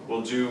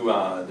 We'll do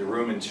the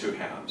room in 2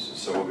 halves.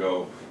 So we'll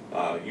go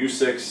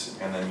U6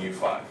 and then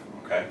U5,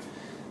 okay?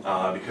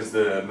 Because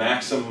the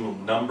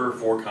maximum number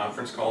for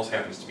conference calls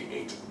happens to be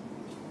 8,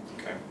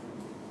 okay?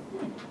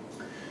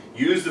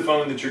 Use the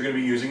phone that you're going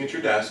to be using at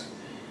your desk.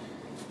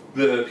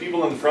 The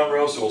people in the front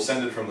row, so we'll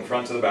send it from the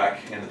front to the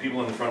back, and the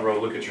people in the front row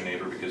look at your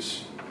neighbor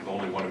because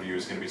only one of you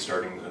is going to be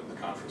starting the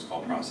conference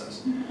call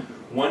process.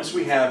 Once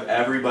we have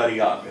everybody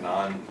up and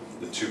on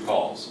the 2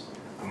 calls,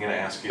 I'm going to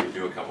ask you to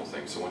do a couple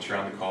things. So once you're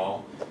on the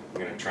call, I'm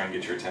going to try and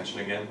get your attention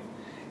again,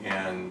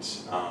 and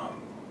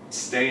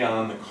stay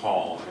on the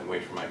call and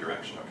wait for my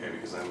direction, okay?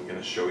 Because I'm going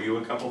to show you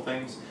a couple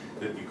things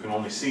that you can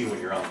only see when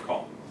you're on the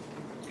call,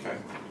 okay?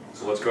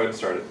 So let's go ahead and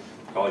start it.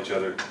 Call each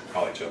other,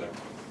 call each other.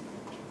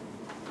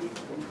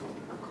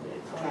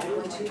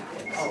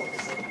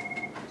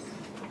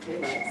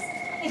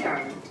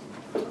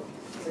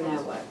 So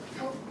now what?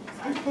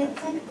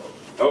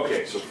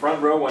 Okay, so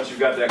front row, once you've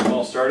got that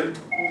call started,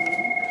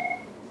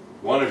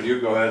 one of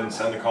you go ahead and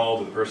send the call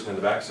to the person in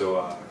the back,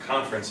 so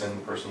conference in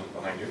the person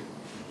behind you.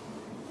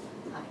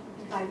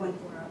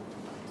 5140.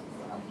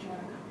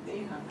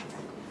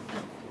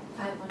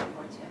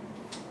 5142.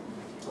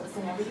 What's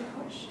the number you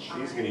push?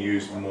 She's going to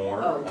use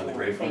more on the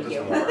gray phone, Thank just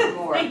you. more.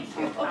 More.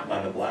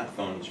 On the black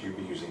phones, you'll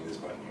be using this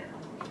button here.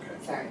 Okay.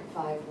 Sorry,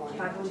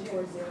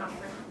 5140.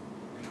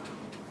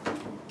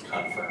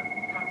 Confirm.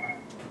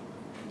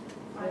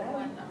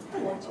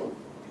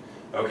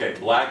 Okay,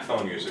 black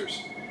phone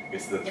users,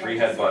 it's the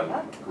 3-head button.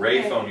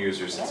 Gray phone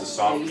users, it's a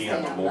soft key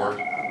on the more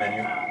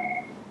menu.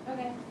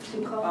 Okay.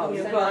 Oh,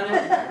 you're going in?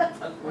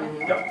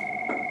 Yep.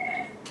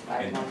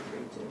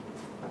 5132.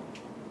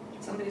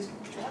 Somebody's.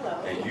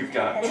 And you've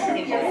got 2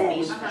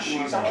 calls.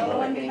 She's on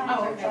hold. You've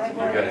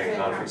got to hit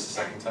conference the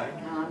second time.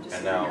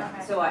 And now,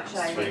 So what, should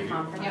I Three. hit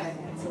conference?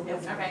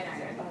 Okay.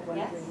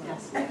 Yes.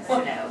 Yes.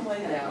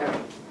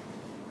 No.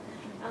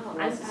 Oh,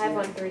 I have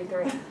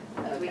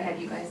 133. We had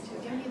you guys too.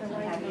 Give me the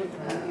We had you,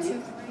 right,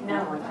 2, 3.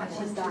 No,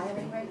 She's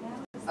dialing right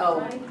now.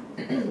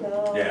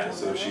 Oh. Yeah,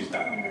 so she's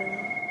dialing.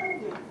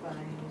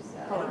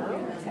 Hold on.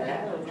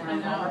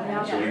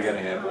 So we gotta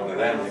have one of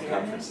them to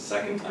conference the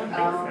second time.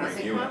 Oh, Is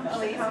it You-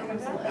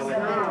 conference? I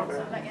went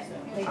over.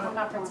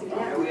 Conference again.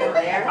 Are we over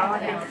there?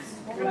 Yeah.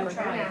 We're gonna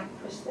try.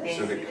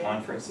 So the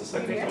conference the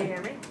second Can you time?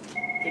 hear me?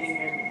 Can you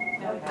hear me?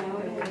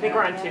 I think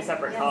we're on 2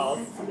 separate calls.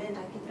 Okay.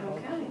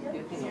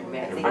 You can hear me.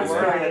 I think Everybody's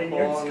we're there? on the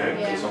call.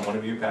 Okay, Yeah. so one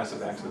of you pass it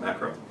back to the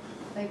macro.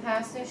 They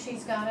passed it,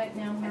 she's got it,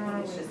 now where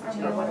are we?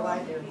 What do I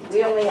do?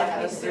 We only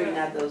have those 3,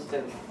 not those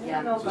 2.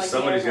 Yeah. So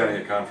somebody's gotta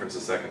hit conference the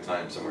second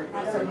time somewhere.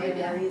 So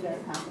maybe I read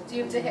Do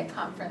you have to hit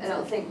conference? I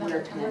don't think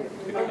we're connected.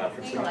 Hit the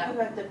conference thing.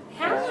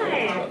 Hi.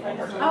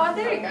 Oh,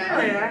 there you go.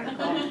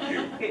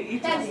 You.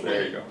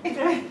 There you go.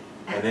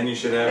 And then you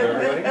should have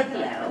everybody.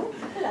 Hello.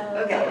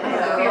 Okay.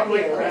 Hello.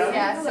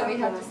 Yeah, so we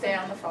have to stay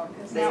on the phone,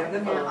 because Stay on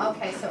the phone. Now,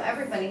 okay, so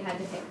everybody had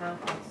to hit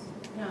conference.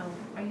 No,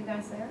 are you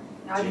guys there?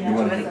 So you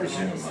wanna hit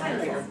resume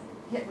on your phone.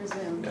 hit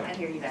resume. I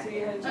hear you back.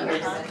 Yeah.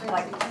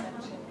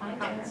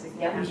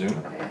 Resume,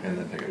 and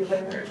then pick it.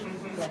 There you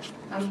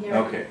I'm go. here.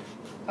 Okay,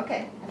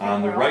 Okay.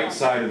 on the right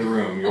side of the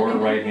room, your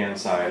right-hand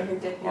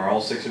side, are all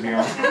 6 of you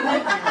on?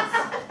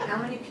 How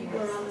many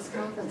people are on this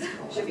conference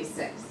call? Should be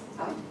 6.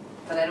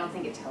 But I don't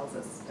think it tells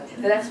us, does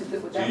it? That's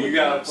what So you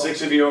got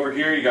 6 of you over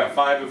here, you got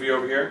 5 of you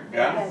over here,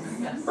 yeah?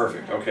 Yes.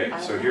 Perfect, okay,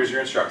 so here's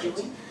your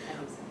instructions.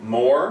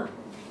 More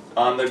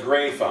on the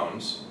gray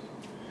phones,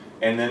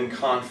 and then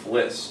conf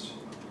list.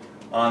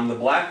 On the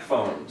black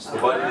phones, the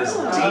button is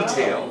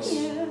details,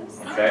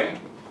 okay?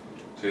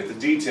 So hit the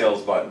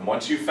details button.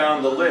 Once you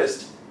found the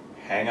list,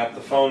 hang up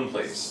the phone,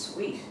 please.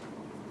 Sweet.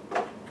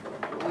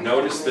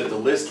 Notice that the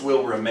list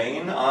will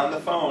remain on the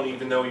phone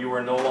even though you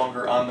are no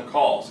longer on the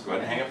call. So go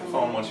ahead and hang up the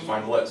phone once you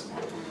find the list.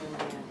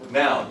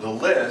 Now, the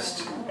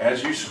list,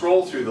 as you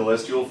scroll through the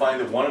list, you'll find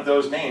that one of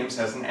those names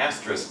has an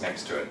asterisk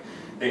next to it.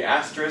 The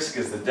asterisk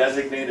is the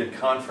designated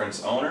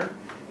conference owner,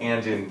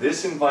 and in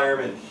this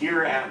environment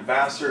here at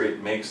Vassar,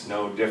 it makes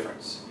no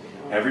difference.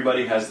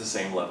 Everybody has the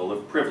same level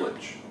of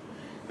privilege.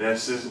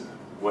 This is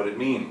what it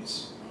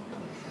means.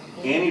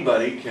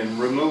 Anybody can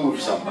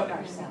remove somebody.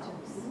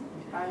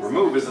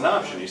 Remove is an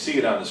option. You see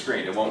it on the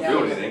screen. It won't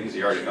do anything because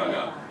you already hung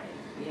up.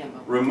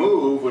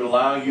 Remove would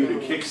allow you to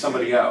kick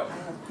somebody out.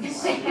 When you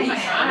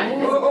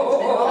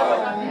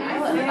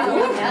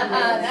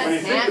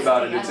think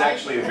about it, it's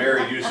actually a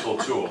very useful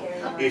tool.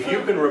 If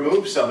you can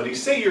remove somebody,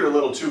 say you're a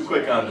little too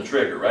quick on the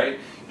trigger, right?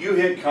 You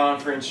hit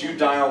conference, you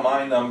dial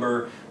my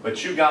number,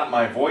 but you got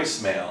my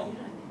voicemail,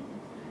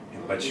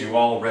 but you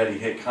already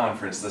hit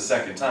conference the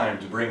second time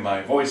to bring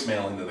my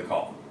voicemail into the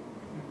call,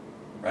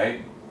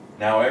 right?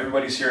 Now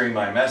everybody's hearing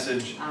my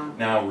message,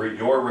 now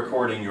you're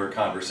recording your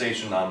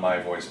conversation on my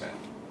voicemail.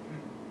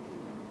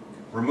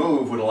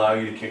 Remove would allow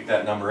you to kick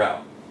that number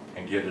out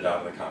and get it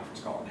out of the conference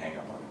call and hang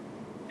up on it.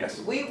 Yes?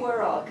 We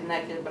were all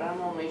connected, but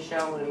I'm only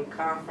showing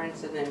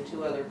conference and then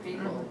 2 other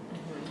people.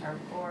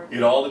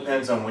 It all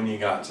depends on when you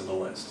got to the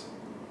list.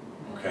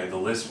 Okay, the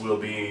list will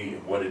be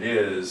what it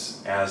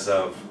is as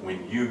of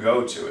when you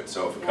go to it.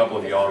 So if a couple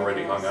of you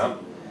already hung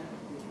up,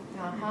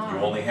 you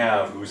only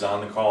have who's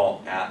on the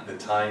call at the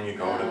time you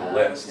go to the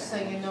list. So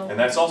you know. And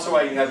that's also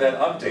why you have that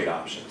update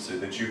option, so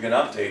that you can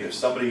update if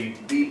somebody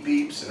beep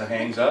beeps and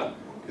hangs up,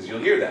 because you'll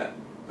hear that,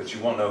 but you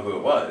won't know who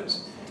it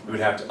was. You would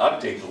have to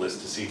update the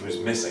list to see who's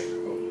missing.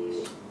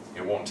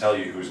 It won't tell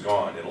you who's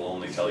gone, it'll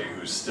only tell you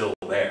who's still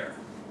there,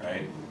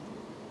 right?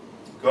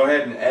 Go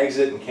ahead and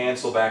exit and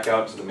cancel back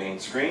out to the main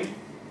screen.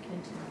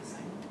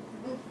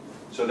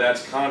 So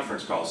that's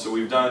conference calls. So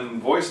we've done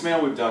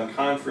voicemail, we've done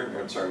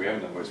conference, we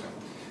haven't done voicemail.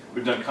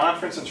 We've done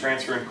conference and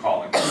transfer and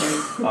calling.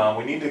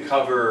 We need to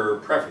cover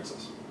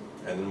preferences,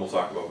 and then we'll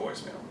talk about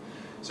voicemail.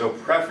 So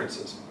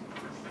preferences.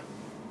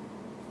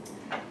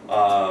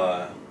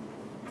 Now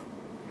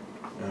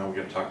we're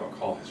going to talk about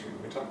call history.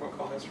 Can we talk about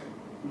call history?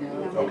 No.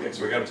 Okay,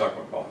 so we got to talk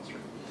about call history.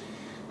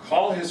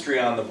 Call history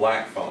on the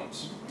black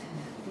phones.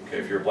 Okay,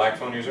 if you're a black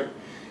phone user,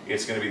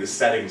 it's going to be the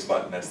settings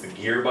button. That's the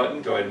gear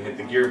button. Go ahead and hit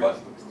the gear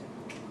button.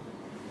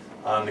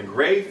 On the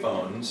gray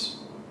phones,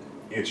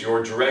 it's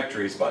your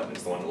directories button.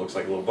 It's the one that looks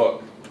like a little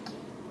book.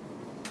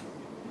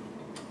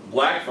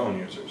 Black phone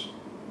users,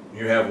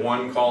 you have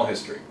one call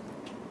history.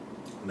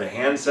 The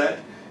handset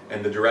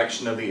and the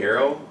direction of the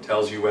arrow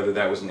tells you whether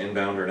that was an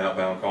inbound or an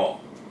outbound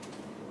call.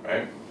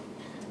 Right?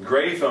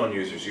 Gray phone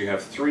users, you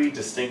have 3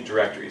 distinct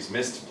directories: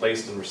 missed,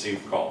 placed, and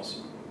received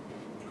calls.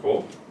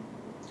 Cool?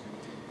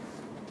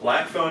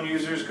 Black phone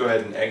users, go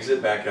ahead and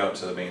exit back out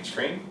to the main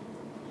screen.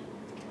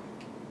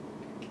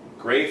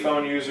 Gray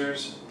phone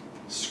users,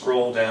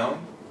 scroll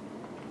down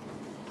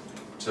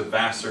to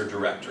Vassar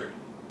directory.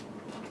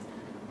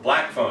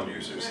 Black phone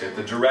users, hit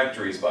the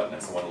directories button.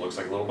 That's the one that looks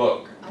like a little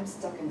book. I'm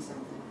stuck in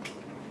something.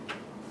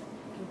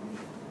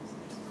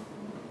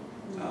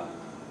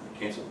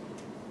 Cancel.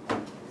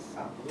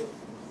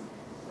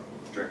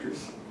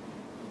 Directories.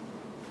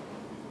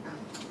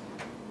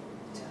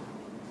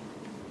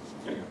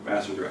 There you go,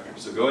 Vassar directory.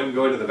 So go ahead and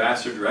go into the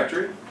Vassar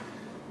directory.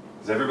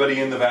 is everybody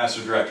in the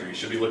Vassar directory? You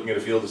should be looking at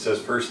a field that says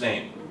first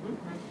name.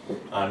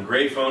 On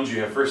gray phones,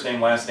 you have first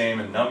name, last name,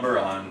 and number.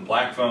 On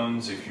black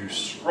phones, if you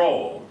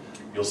scroll,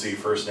 you'll see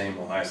first name,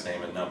 last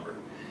name, and number.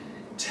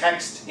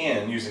 Text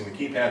in, using the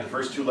keypad, the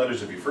first 2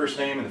 letters of your first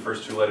name and the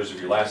first 2 letters of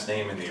your last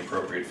name in the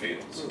appropriate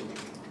fields.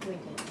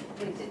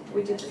 We did.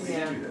 We did do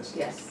this?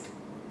 Yes.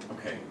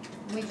 Okay.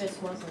 We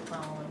just wasn't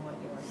following what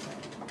you were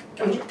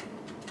saying. Gotcha.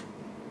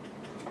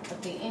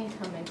 But the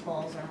incoming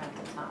calls are at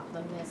the top,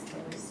 the missed, the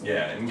received.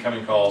 Yeah,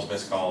 incoming calls,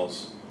 missed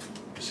calls,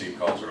 received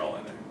calls are all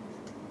in there.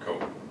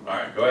 Cool.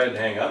 Alright, go ahead and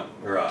hang up,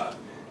 or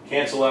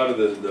cancel out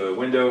of the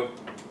window,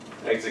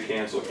 exit,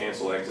 cancel,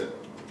 exit.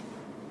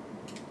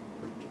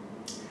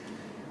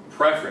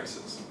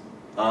 Preferences.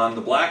 On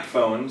the black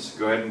phones,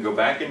 go ahead and go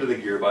back into the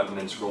gear button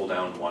and scroll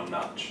down 1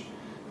 notch.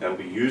 That will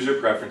be user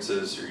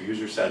preferences or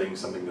user settings,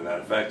 something to that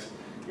effect.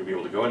 You'll be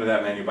able to go into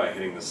that menu by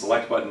hitting the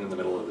select button in the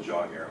middle of the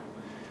jog arrow.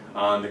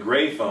 On the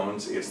gray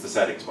phones, it's the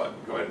settings button.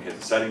 Go ahead and hit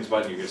the settings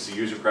button, you're going to see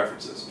user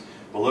preferences.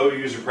 Below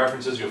user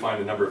preferences, you'll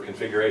find a number of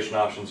configuration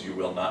options. You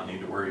will not need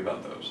to worry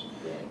about those.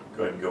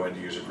 Go ahead and go into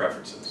user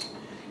preferences.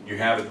 You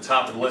have at the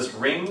top of the list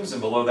rings,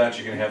 and below that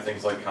you're going to have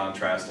things like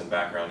contrast and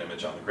background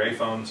image on the gray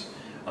phones.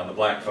 On the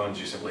black phones,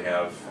 you simply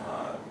have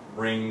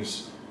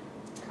rings,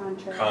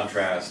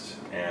 contrast,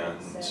 and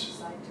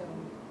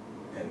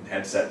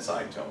headset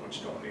side tone, which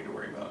you don't need to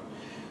worry about.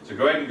 So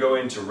go ahead and go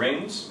into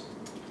rings,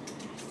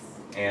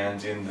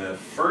 and in the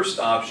first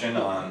option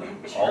on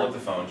all of the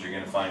phones, you're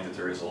going to find that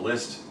there is a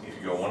list. If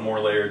you go 1 more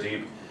layer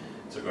deep,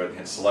 so go ahead and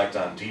hit select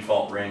on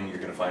default ring, you're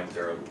going to find that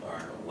there are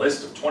a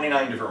list of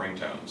 29 different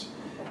ringtones.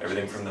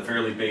 Everything from the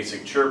fairly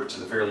basic chirp to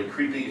the fairly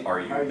creepy,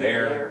 are you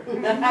there? Oh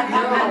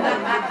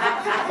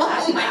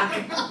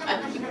my God.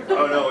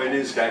 Oh no, it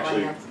is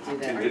actually,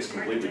 it's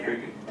completely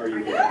creepy. Are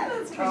you there? Yeah,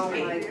 that's Oh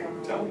creepy. my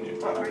I'm telling you.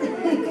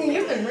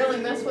 You can really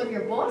mess with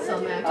your boss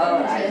on that,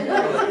 Oh, couldn't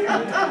you?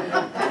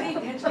 How'd you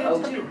get to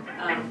do?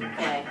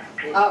 Okay.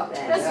 Oh,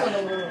 Just with a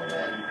little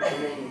bit.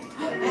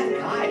 that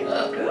guy.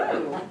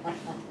 Ooh.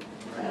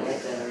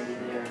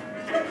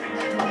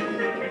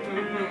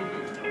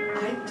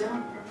 I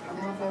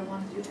don't know if I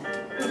want to do that.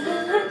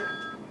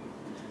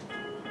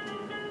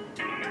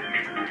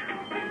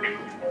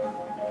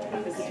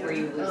 This is where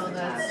you lose Oh, the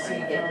that's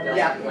tab, right? super. It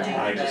Yeah. does I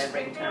play just- the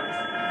ringtones.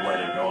 Let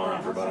it go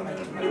on for about a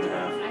minute, minute and a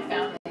half. I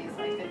found these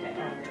like the day.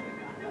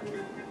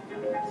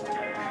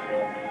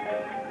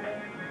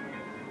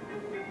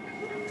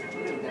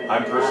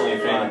 I'm personally a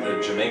fan of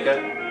the Jamaica.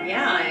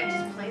 Yeah, I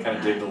just played Kind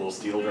of that. dig the little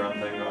steel drum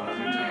thing going on.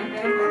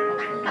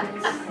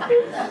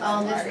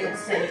 Oh, this would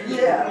say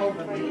Yeah.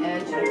 over the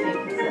edge, I think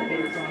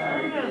it's a big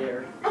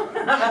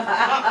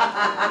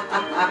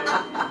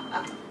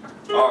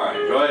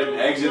Alright, go ahead and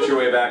exit your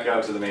way back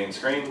out to the main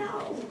screen.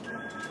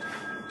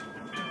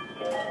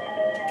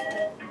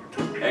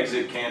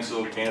 Exit,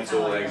 cancel,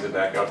 exit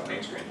back out to the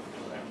main screen.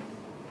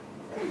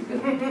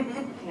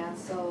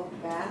 Cancel,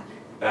 back,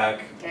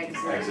 Back,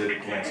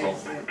 exit, cancel.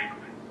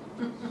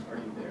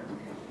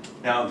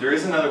 Now, there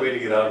is another way to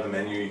get out of the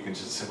menu. You can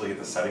just simply hit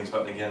the settings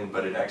button again,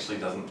 but it actually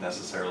doesn't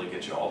necessarily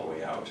get you all the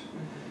way out.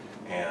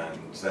 And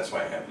that's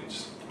why I have you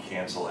just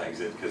cancel,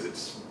 exit, because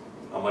it's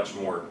a much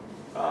more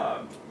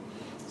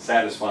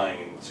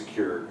satisfying and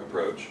secure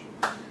approach.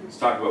 Let's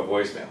talk about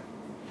voicemail.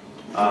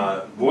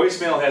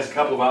 Voicemail has a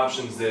couple of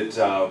options that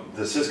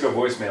the Cisco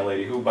voicemail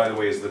lady, who by the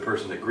way is the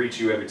person that greets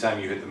you every time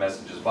you hit the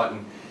messages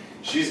button,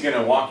 she's going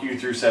to walk you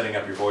through setting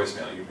up your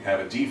voicemail. You have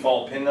a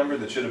default PIN number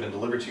that should have been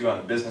delivered to you on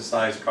a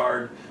business-sized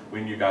card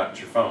when you got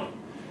your phone.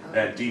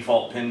 That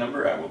default PIN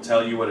number, I will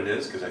tell you what it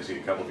is, because I see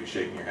a couple of you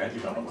shaking your head.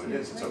 You don't know what it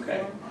is. It's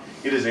okay.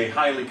 It is a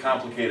highly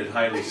complicated,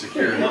 highly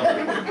secure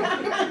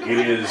number.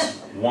 It is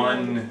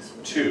 1,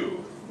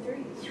 2,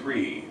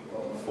 3,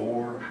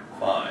 4,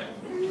 5.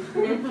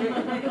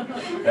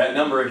 That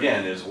number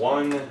again is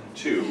 1,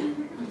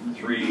 2,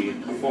 3,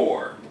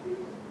 4,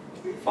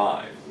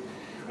 5.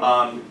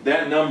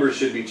 That number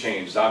should be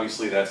changed.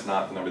 Obviously, that's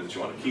not the number that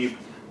you want to keep.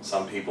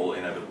 Some people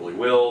inevitably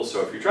will. So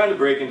if you're trying to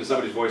break into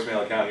somebody's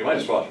voicemail account, you might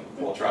as well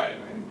try it.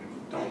 I mean,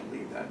 don't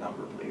leave that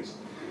number, please.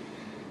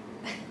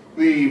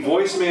 The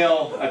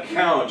voicemail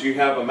account, you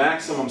have a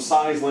maximum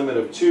size limit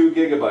of 2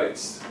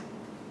 gigabytes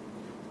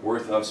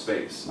worth of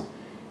space.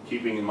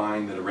 Keeping in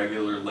mind that a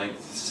regular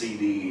length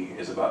CD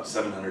is about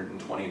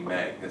 720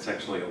 meg. That's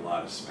actually a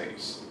lot of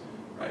space,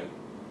 right?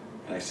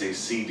 And I say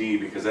CD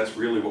because that's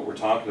really what we're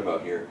talking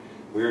about here.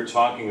 We're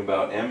talking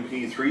about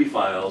MP3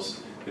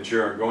 files that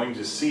you are going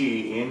to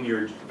see in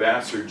your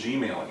Vassar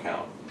Gmail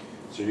account.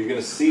 So you're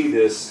going to see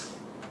this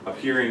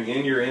appearing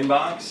in your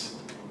inbox.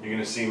 You're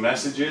going to see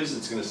messages.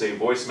 It's going to say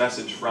voice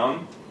message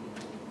from.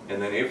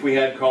 And then if we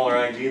had caller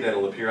ID,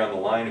 that'll appear on the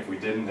line. If we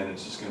didn't, then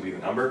it's just going to be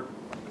the number.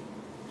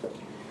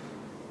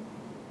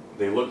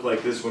 They look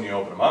like this when you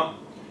open them up.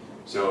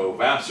 So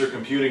Vassar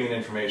Computing and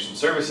Information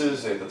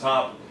Services at the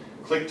top.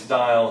 Click to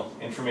dial,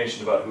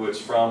 information about who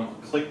it's from.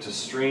 Click to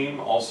stream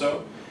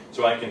also.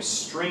 So I can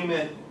stream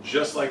it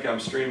just like I'm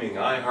streaming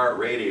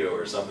iHeartRadio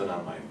or something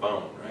on my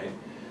phone, right?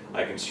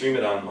 I can stream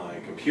it on my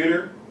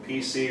computer,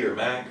 PC or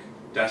Mac,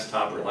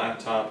 desktop or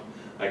laptop,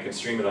 I can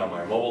stream it on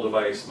my mobile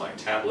device, my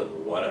tablet,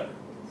 whatever.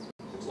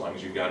 As long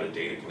as you've got a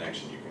data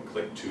connection, you can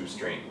click to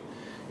stream.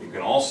 You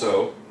can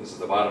also, this is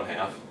the bottom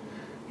half,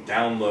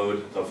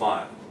 download the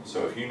file.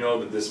 So if you know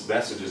that this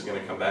message is going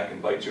to come back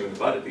and bite you in the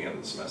butt at the end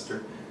of the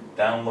semester,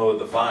 download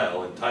the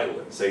file and title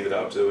it, save it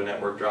out to a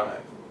network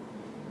drive.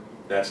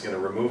 That's going to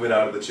remove it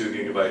out of the 2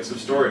 gigabytes of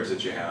storage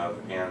that you have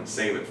and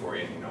save it for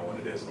you, and you know what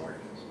it is and where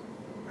it is.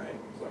 Right?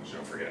 As long as you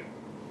don't forget.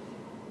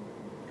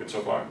 Good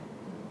so far?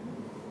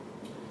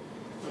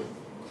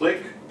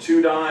 Click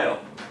to dial.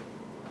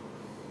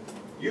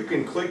 You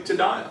can click to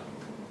dial.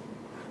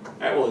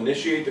 That will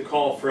initiate the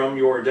call from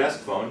your desk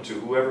phone to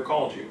whoever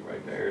called you,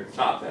 right there at the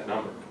top, that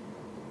number.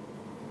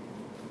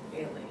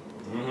 Really?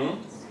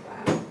 Mm-hmm.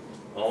 Wow.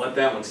 I'll let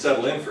that one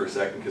settle in for a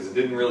second because it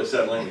didn't really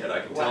settle in yet.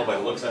 I can tell by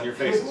the looks on your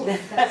faces.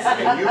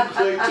 And you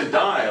click to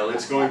dial,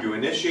 it's going to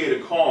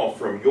initiate a call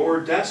from your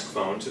desk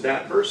phone to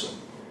that person.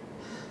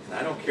 And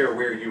I don't care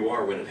where you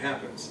are when it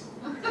happens.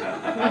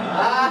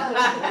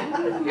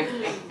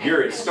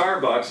 You're at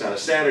Starbucks on a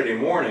Saturday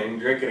morning,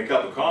 drinking a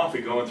cup of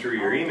coffee, going through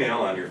your email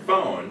on your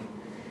phone,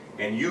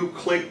 and you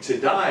click to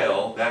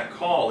dial, that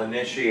call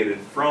initiated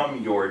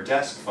from your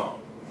desk phone.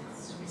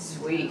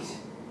 Sweet.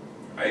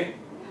 Right?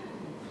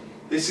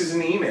 This is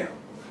an email.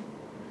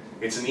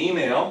 It's an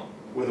email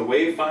with a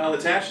WAV file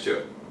attached to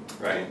it,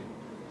 right?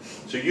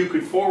 So you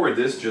could forward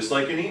this just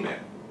like an email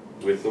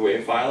with the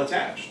WAV file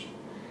attached.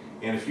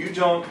 And if you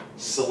don't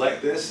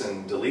select this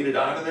and delete it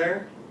out of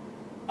there,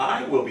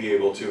 I will be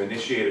able to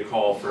initiate a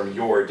call from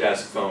your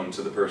desk phone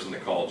to the person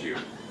that called you.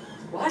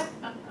 What?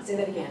 Say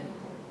that again.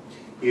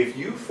 If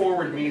you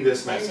forward me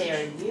this message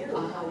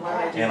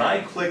and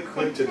I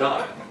click to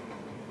dial,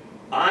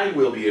 I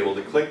will be able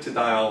to click to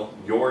dial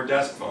your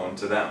desk phone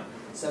to them.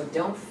 So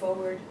don't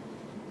forward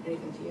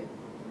anything to you.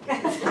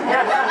 I'm the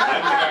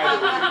guy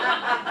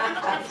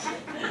that would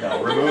do that.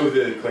 No, remove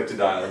the click to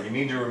dial. And you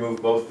need to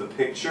remove both the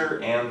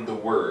picture and the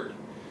word.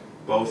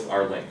 Both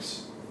are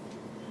links.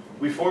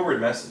 We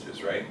forward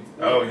messages, right?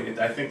 Oh,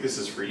 I think this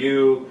is for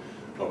you.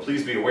 Oh,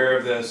 please be aware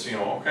of this. You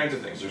know, all kinds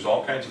of things. There's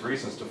all kinds of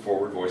reasons to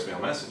forward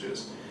voicemail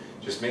messages.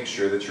 Just make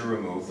sure that you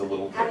remove the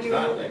little click to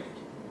dial link.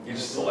 You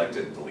just select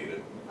it and delete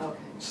it. Okay.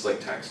 Just like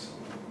text.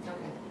 Okay.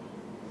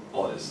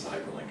 All it is a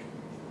hyperlink.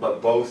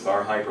 But both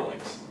are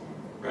hyperlinks,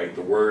 right?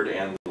 The word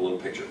and the little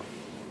picture. You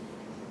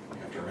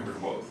have to remember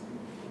both.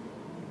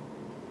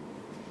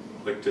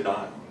 Click to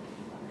dial.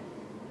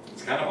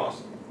 It's kind of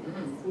awesome.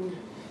 Mm-hmm.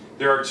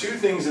 There are 2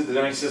 things that the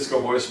nice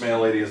Cisco voicemail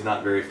lady is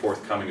not very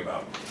forthcoming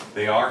about.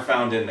 They are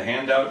found in the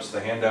handouts.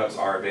 The handouts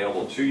are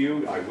available to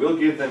you. I will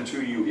give them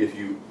to you if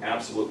you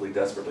absolutely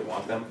desperately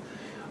want them.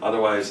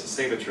 Otherwise,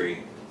 save a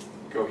tree,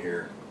 go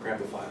here, grab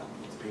the file.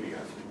 It's a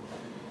PDF.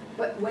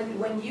 But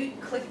when you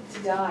click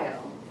to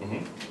dial,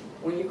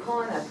 when you're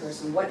calling that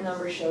person, what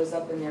number shows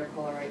up in their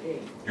caller ID?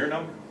 Your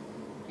number.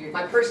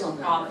 My personal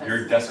number.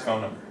 Your desk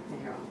phone number.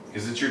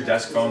 Is it your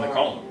desk phone that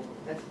called them?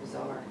 That's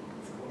bizarre.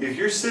 If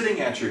you're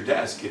sitting at your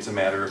desk, it's a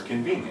matter of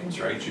convenience,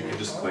 right? You can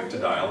just click to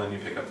dial and you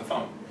pick up the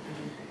phone.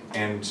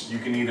 And you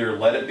can either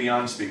let it be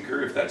on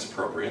speaker if that's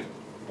appropriate,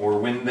 or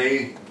when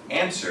they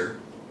answer,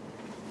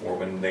 or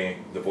when the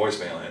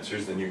voicemail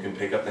answers, then you can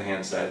pick up the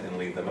handset and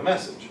leave them a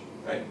message,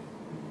 right?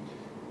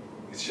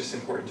 It's just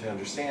important to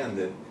understand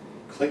that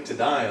click to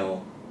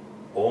dial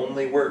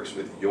only works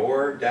with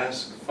your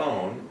desk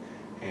phone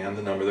and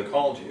the number that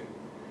called you.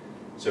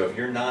 So if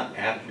you're not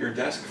at your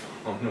desk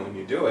phone when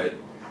you do it,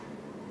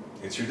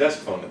 it's your desk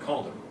phone that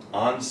called them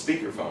on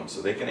speakerphone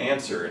so they can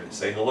answer and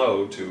say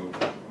hello to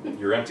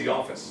your empty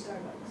office.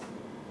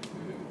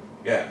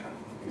 Yeah,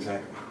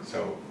 exactly.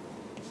 So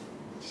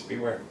just be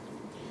aware.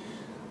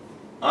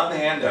 On the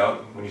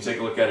handout, when you take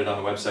a look at it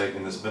on the website,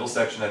 in this middle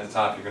section at the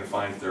top, you're going to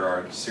find there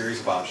are a series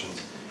of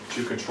options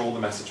to control the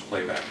message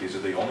playback. These are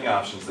the only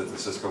options that the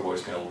Cisco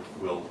voicemail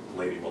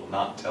lady will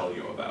not tell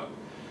you about.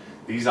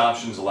 These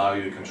options allow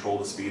you to control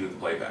the speed of the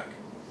playback.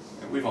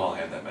 And we've all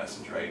had that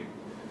message, right?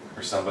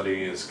 Where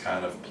somebody is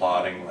kind of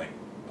plodding like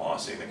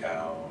Bossy the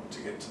cow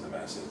to get to the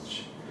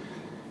message.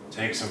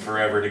 Takes them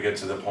forever to get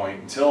to the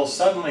point until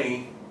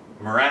suddenly,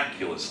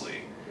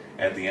 miraculously,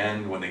 at the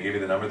end, when they give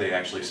you the number, they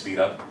actually speed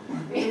up.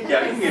 Yeah, you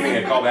can give me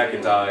a call back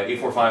at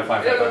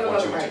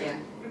 845-555-1212.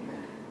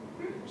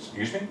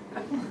 Excuse me?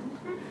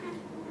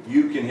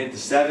 You can hit the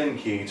 7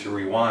 key to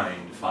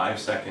rewind 5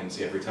 seconds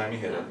every time you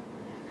hit it.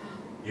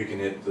 You can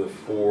hit the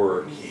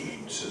 4 key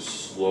to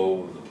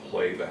slow the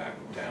playback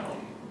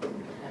down.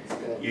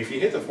 If you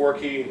hit the 4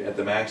 key at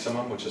the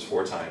maximum, which is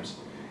 4 times,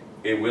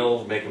 it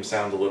will make them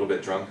sound a little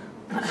bit drunk.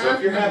 So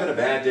if you're having a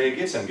bad day,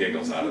 get some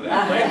giggles out of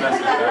that. Play a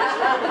message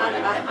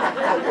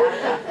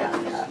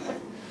back.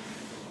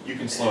 You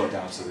can slow it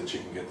down so that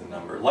you can get the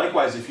number.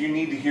 Likewise, if you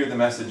need to hear the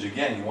message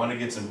again, you want to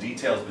get some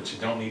details, but you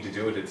don't need to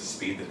do it at the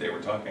speed that they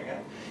were talking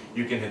at,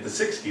 you can hit the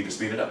 6 key to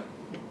speed it up.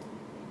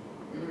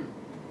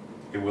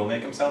 It will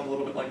make them sound a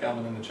little bit like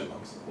Alvin and the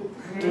Chipmunks.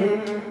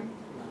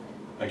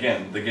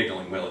 Again, the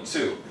giggling will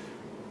ensue,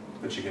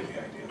 but you get the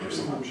idea. There's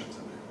some options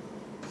in there.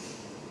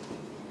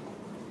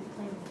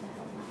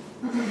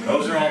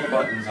 Those are all the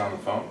buttons on the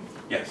phone.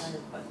 Yes?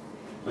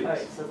 please. All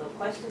right, so the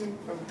question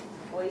from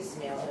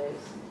voicemail is,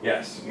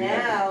 Yes. you have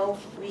it. now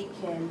we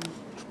can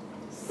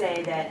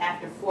say that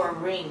after 4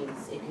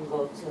 rings, it can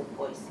go to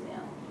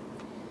voicemail.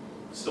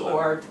 Still have it.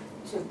 Or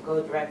to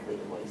go directly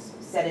to voice,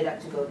 set it up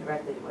to go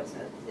directly to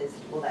voicemail.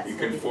 Will that You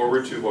still can be?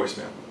 forward to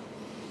voicemail.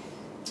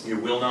 It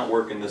will not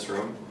work in this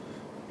room.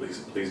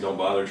 Please don't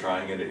bother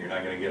trying it, you're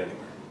not gonna get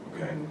anywhere,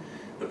 okay?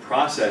 The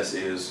process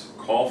is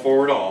call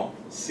forward all,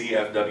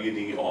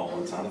 CFWD all,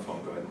 it's on the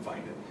phone, go ahead and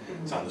find it.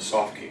 It's on the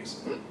soft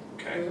case,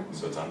 okay?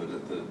 So it's on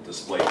the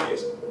display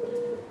case.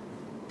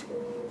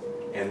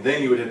 And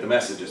then you would hit the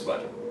messages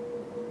button.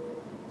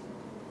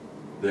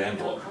 The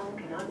envelope. Go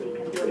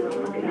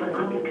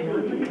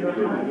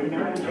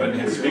ahead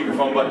and hit the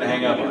speakerphone button to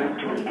hang up on it.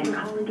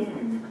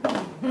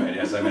 Right,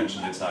 as I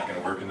mentioned, it's not gonna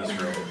work in this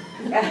room.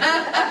 Thank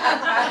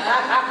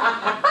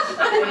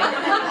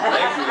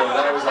you, though,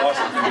 that was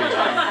awesome for me,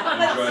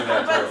 I enjoyed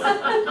that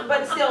thoroughly.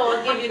 But still,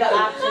 it'll give you the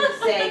option to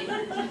say,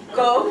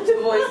 go to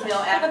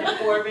voicemail after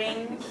 4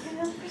 rings.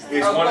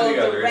 It's Or one or go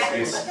the other,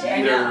 it's direct.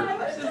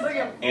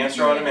 either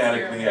answer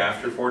automatically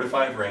after 4 to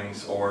 5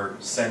 rings or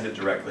send it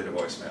directly to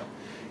voicemail.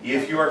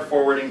 If you are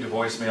forwarding to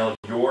voicemail,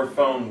 your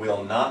phone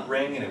will not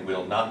ring and it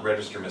will not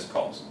register missed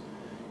calls.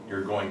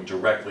 You're going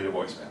directly to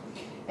voicemail.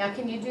 Now,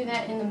 can you do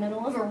that in the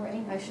middle of a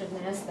ring? I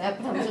shouldn't ask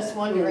that, but I'm just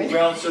wondering.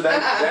 Well, so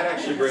that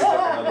actually brings up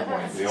another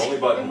point. The only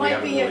It button we might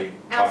haven't be really an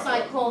talked outside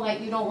about. call that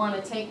you don't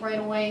want to take right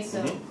away,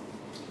 so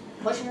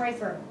push them right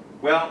through.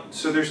 Well,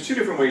 so there's 2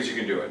 different ways you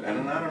can do it,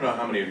 and I don't know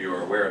how many of you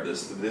are aware of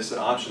this. This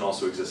option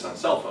also exists on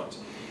cell phones.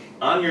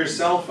 On your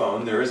cell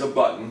phone, there is a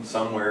button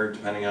somewhere,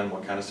 depending on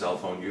what kind of cell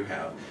phone you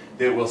have,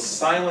 that will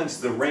silence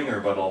the ringer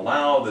but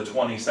allow the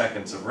 20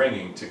 seconds of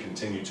ringing to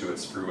continue to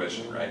its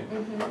fruition, right?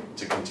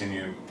 To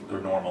continue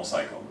the normal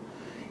cycle.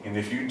 And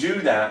if you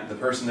do that, the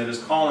person that is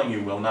calling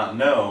you will not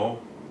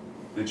know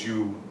that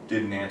you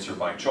didn't answer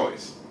by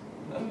choice,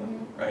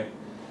 right?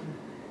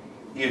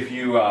 If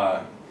you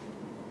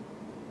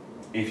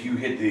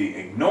hit the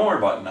ignore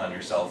button on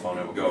your cell phone,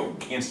 it will go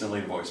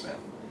instantly to voicemail.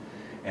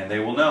 And they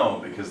will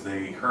know because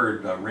they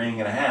heard a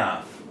ring and a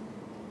half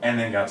and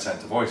then got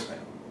sent to voicemail.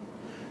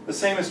 The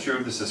same is true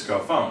of the Cisco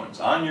phones.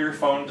 On your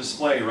phone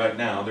display right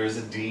now, there's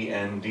a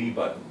DND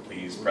button.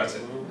 Please press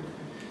it.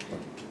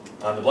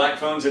 On the black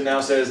phones, it now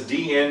says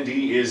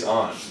DND is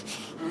on.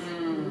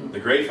 The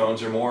gray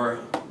phones are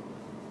more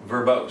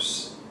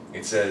verbose.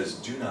 It says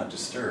do not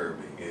disturb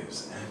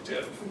is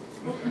active.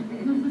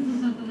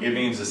 It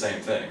means the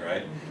same thing,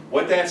 right?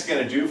 What that's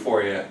going to do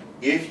for you,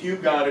 if you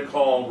got a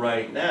call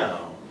right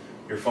now,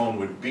 your phone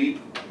would beep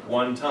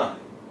 1 time.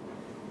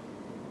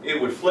 It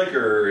would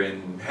flicker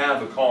and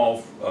have a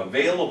call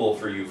available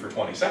for you for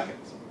 20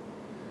 seconds.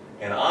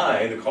 And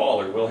I, the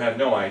caller, will have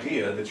no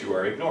idea that you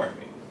are ignoring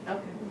me,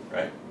 Okay.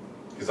 right?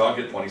 Because I'll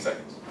get 20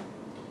 seconds.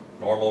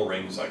 Normal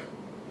ring cycle.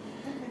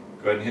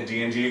 Go ahead and hit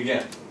DNG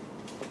again.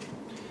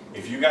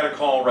 If you got a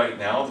call right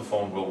now, the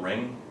phone will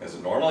ring, as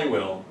it normally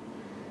will,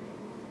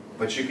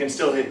 but you can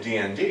still hit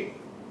DND.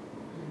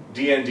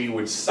 DND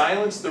would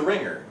silence the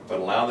ringer, but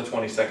allow the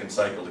 20-second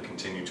cycle to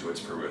continue to its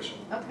fruition,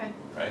 Okay,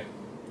 right?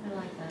 I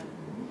like that.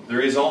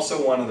 There is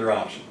also one other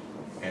option,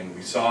 and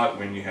we saw it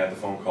when you had the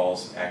phone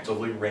calls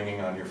actively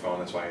ringing on your phone.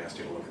 That's why I asked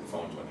you to look at the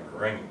phones when they were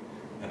ringing.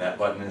 And that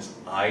button is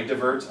I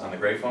divert on the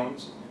gray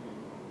phones.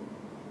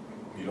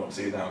 You don't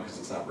see it now because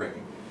it's not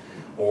ringing.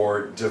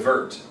 Or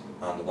divert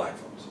on the black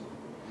phones.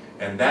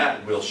 And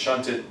that will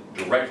shunt it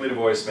directly to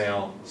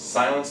voicemail,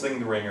 silencing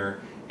the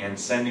ringer, and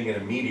sending it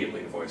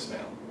immediately to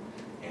voicemail.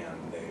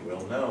 And they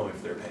will know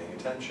if they're paying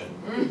attention.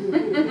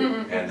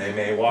 And they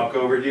may walk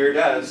over to your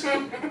desk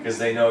because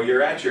they know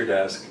you're at your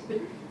desk.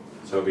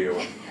 So be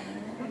aware.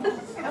 But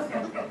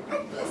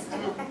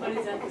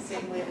is that the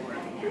same way that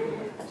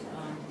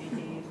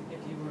behave if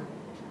you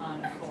were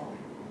on a call?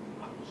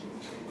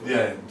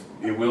 Yeah,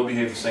 it will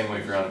behave the same way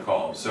if you're on a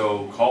call.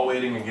 So call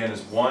waiting again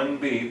is 1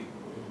 beep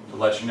to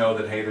let you know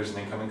that, hey, there's an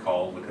incoming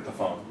call, look at the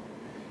phone.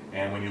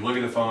 And when you look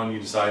at the phone, you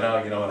decide,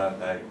 oh, you know what,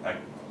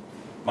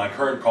 my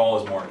current call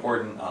is more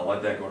important, I'll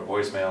let that go to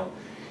voicemail.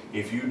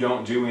 If you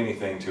don't do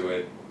anything to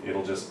it,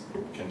 it'll just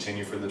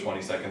continue for the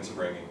 20 seconds of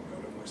ringing and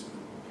go to voicemail.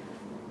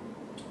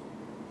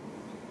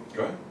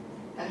 Go ahead.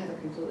 I have a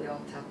completely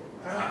off topic.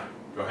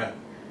 Go ahead.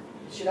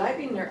 Should I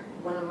be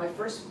when the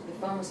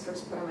phone was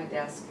first put on my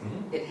desk,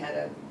 it had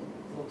a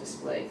little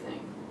display thing.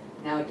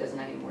 Now it doesn't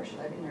anymore. Should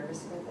I be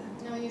nervous about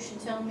that? No, you should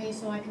tell me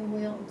so I can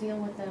deal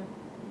with them.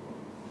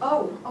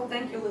 Oh,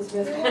 thank you,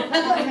 Elizabeth.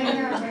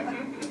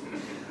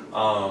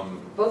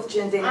 Both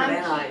Jen,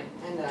 Dana,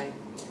 and I.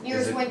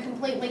 Yours went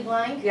completely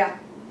blank? Yeah,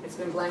 it's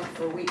been blank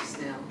for weeks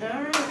now.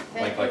 All right,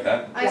 thank you. Like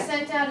that? I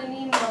sent out an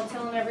email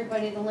telling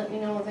everybody to let me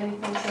know if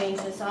anything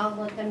changes. I'll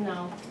let them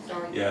know.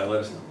 Sorry. Yeah,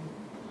 let us know.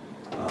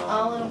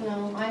 I'll let them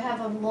know. I have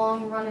a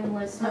long running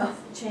list of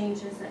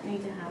changes that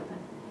need to happen.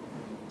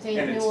 Dave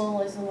And it's-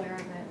 Newell is aware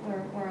of it.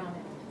 We're on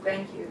it.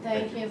 Thank you.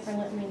 Thank you for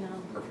letting me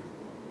know. Perfect.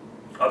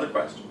 Other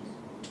questions?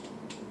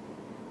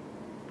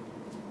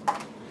 All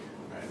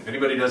right, if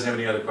anybody does have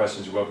any other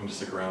questions, you're welcome to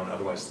stick around.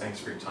 Otherwise, thanks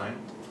for your time.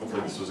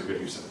 Hopefully this was a good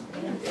use of it.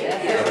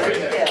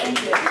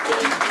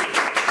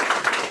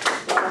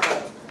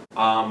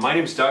 My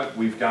name's Doug.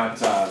 We've got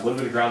a little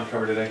bit of ground to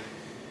cover today.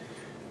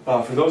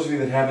 For those of you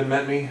that haven't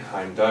met me,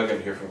 I'm Doug.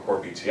 I'm here from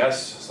Core BTS.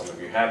 Some of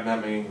you have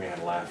met me. We had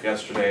a laugh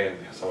yesterday, and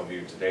some of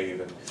you today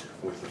even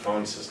with the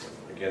phone system.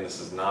 Again, this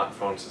is not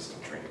phone system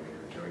training.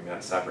 We're doing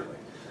that separately.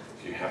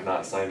 If you have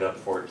not signed up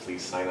for it,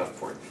 please sign up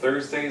for it.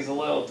 Thursday is a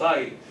little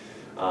tight.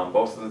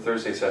 Both of the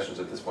Thursday sessions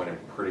at this point I'm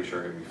pretty sure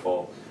are going to be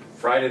full.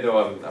 Friday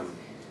though, I'm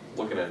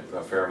looking at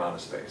a fair amount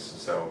of space.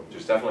 So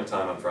there's definitely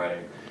time on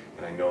Friday,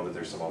 and I know that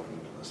there's some open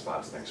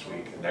spots next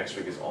week. And next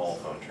week is all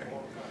phone training.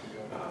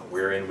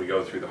 Wherein we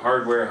go through the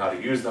hardware, how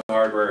to use the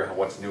hardware,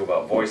 what's new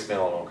about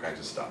voicemail, and all kinds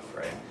of stuff,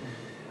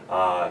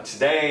 right?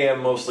 Today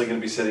I'm mostly going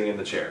to be sitting in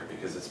the chair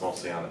because it's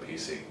mostly on the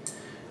PC.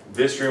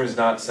 This room is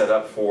not set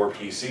up for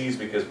PCs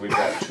because we've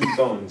got 2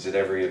 phones at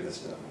every of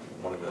this,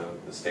 one of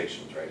the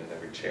stations, right, at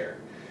every chair.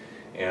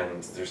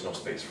 And there's no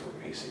space for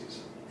PCs.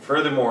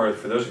 Furthermore,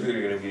 for those of you that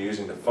are going to be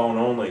using the phone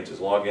only to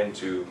log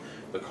into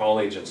the call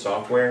agent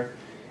software,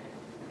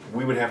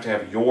 we would have to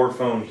have your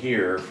phone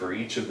here for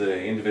each of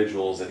the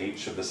individuals at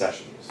each of the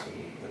sessions.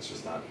 That's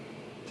just not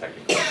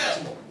technically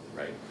possible,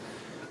 right?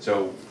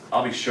 So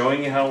I'll be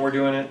showing you how we're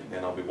doing it,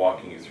 and I'll be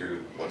walking you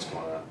through what's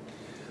going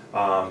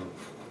on.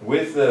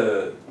 With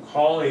the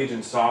call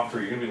agent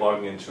software, you're going to be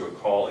logging into a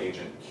call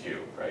agent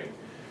queue, right?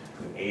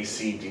 An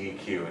ACD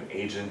queue, an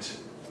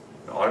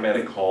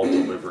automatic call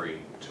delivery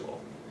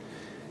tool.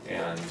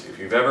 And if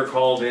you've ever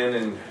called in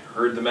and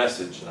heard the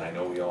message, and I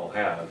know we all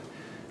have,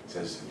 it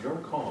says, your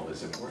call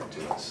is important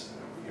to us.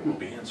 It will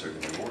be answered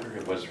in the order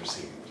it was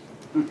received.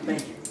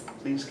 Thank you.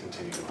 Please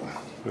continue to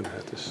hold.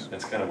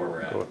 That's kind of where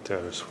we're at.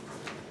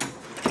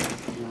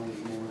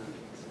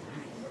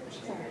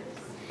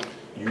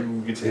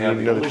 You get to have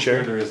the only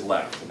chair there is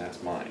left, and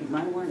that's mine.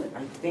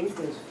 I think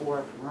there's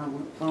 4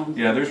 phones.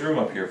 Yeah, there's room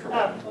up here for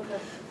one. Oh, okay.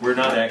 We're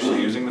not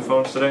actually using the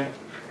phones today,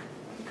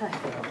 Okay.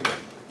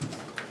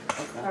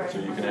 All right. so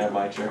you can have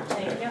my chair.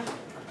 Thank Okay. you.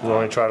 You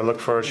want me to try to look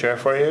for a chair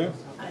for you,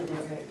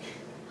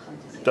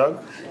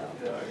 Doug?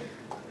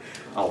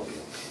 I'll be.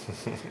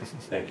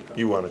 Thank you.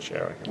 You want a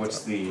chair, I can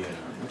What's tell. the,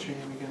 what's your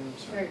name again? I'm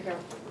sorry. Very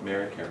careful.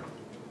 Mary Carol.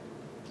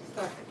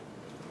 Stark.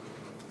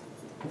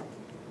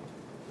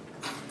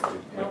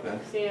 Like Nope. that?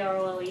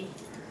 C-A-R-O-L-E.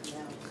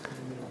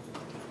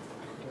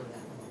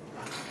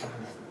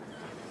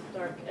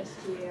 Stark.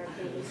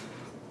 S-T-A-R-K.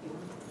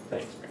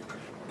 Thanks,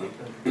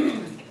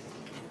 Mary.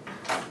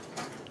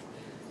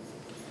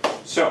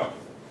 So,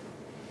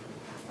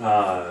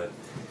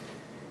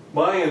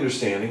 my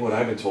understanding, what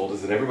I've been told,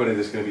 is that everybody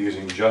that's going to be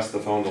using just the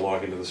phone to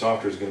log into the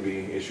software is going to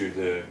be issued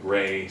the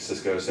gray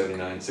Cisco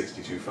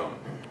 7962 phone.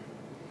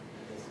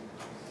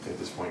 At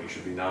this point, you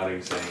should be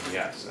nodding, saying,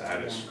 yes,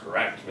 that is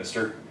correct,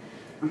 mister.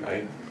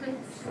 Right?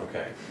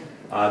 Okay.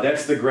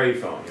 That's the gray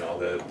phone. You know,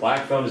 the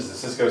black phone is the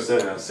Cisco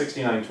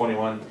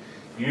 6921.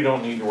 You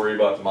don't need to worry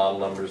about the model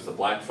numbers. The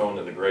black phone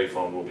and the gray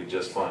phone will be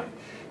just fine.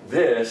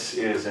 This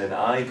is an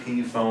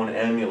IP phone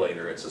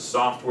emulator. It's a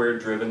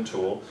software-driven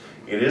tool.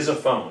 It is a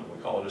phone.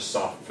 We call it a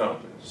soft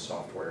phone. It's a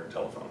software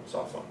telephone,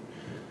 soft phone.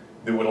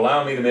 That would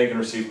allow me to make and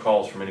receive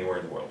calls from anywhere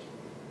in the world.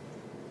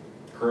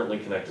 Currently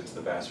connected to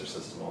the Vassar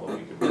system, although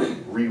we could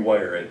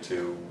rewire it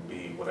to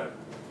be whatever.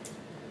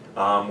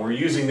 We're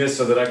using this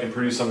so that I can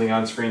produce something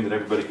on screen that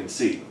everybody can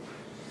see.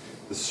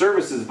 The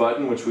services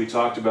button, which we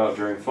talked about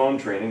during phone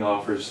training,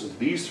 offers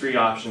these 3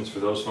 options for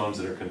those phones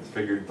that are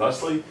configured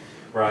thusly,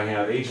 where I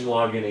have agent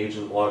login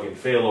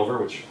failover,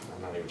 which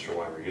I'm not even sure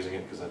why we're using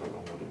it because I don't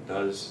know what it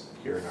does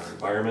here in our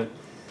environment,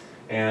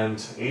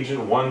 and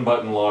agent 1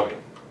 button login.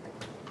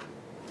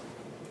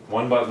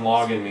 1 button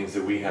login means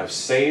that we have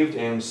saved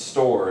and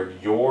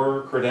stored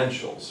your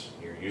credentials,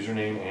 your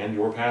username and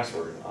your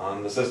password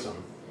on the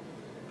system,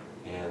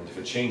 and if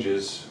it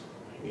changes,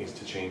 it needs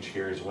to change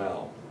here as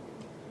well,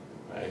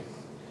 right?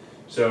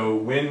 So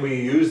when we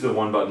use the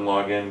 1 button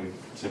login, we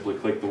simply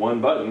click the 1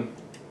 button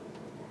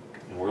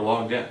and we're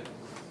logged in.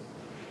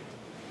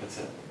 That's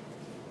it.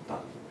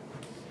 Done.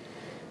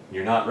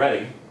 You're not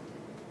ready.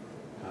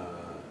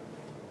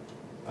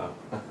 Oh,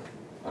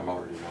 I'm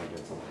already logged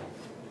in somehow.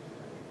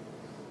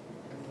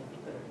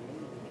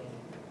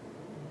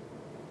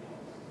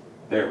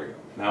 There we go.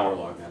 Now we're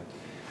logged in.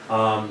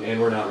 And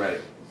we're not ready.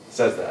 It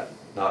says that.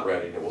 Not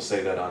ready. It will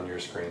say that on your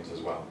screens as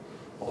well.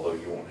 Although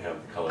you won't have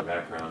the color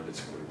background, it's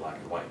going to be black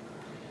and white.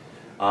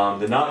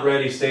 The not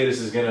ready status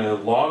is going to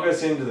log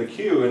us into the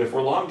queue, and if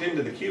we're logged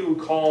into the queue,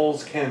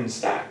 calls can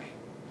stack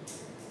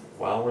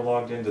while we're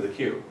logged into the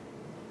queue.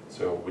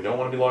 So we don't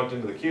want to be logged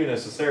into the queue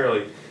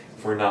necessarily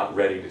if we're not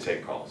ready to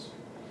take calls.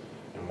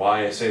 And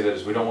why I say that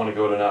is we don't want to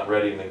go to not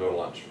ready and then go to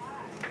lunch.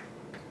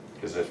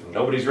 Because if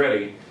nobody's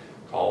ready,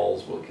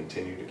 calls will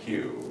continue to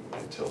queue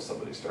until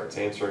somebody starts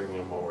answering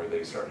them or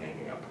they start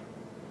hanging up.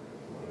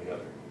 One or the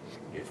other.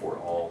 If we're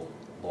all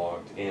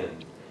logged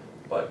in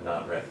but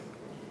not ready.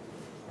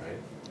 Right?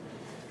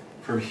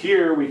 From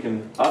here we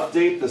can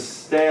update the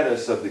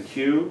status of the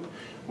queue.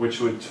 which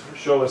would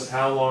show us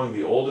how long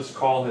the oldest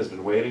call has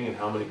been waiting and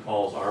how many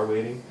calls are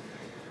waiting.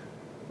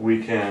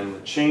 We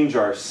can change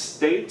our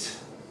state,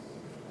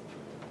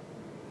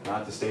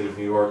 not the state of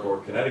New York or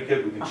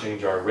Connecticut. We can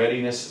change our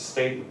readiness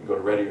state. We can go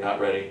to ready or not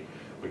ready.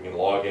 We can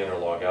log in or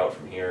log out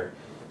from here.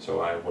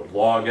 So I would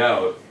log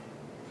out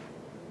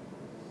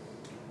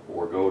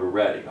or go to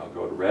ready. I'll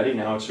go to ready.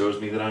 Now it shows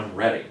me that I'm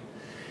ready.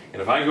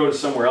 And if I go to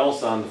somewhere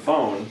else on the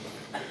phone,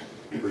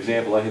 for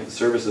example, I hit the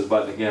services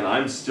button again,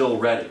 I'm still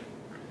ready.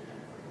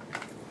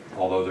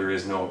 Although there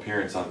is no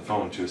appearance on the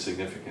phone to a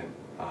significant,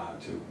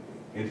 to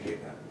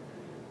indicate that.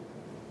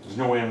 There's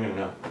no way I'm going to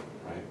know,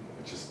 right?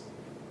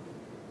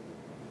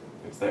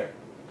 It's there.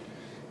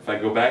 If I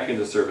go back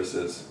into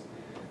services,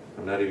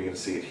 I'm not even going to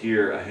see it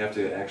here. I have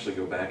to actually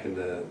go back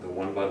into the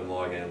one button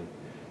login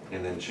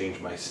and then change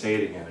my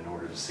state again in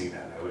order to see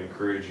that. I would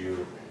encourage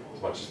you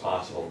as much as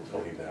possible to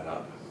leave that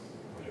up,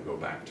 or to go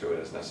back to it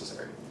as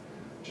necessary,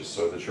 just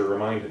so that you're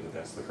reminded that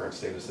that's the current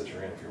status that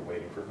you're in if you're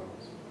waiting for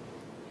calls.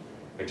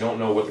 I don't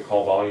know what the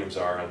call volumes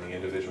are on the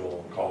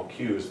individual call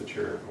queues that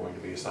you're going to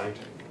be assigned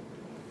to.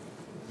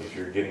 If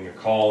you're getting a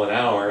call an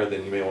hour,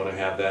 then you may want to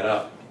have that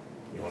up.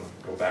 You want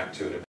to go back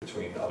to it in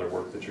between other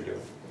work that you're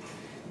doing.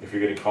 If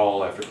you're getting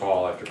call after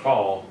call after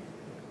call,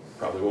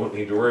 probably won't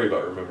need to worry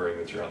about remembering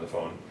that you're on the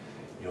phone.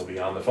 You'll be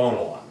on the phone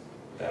a lot.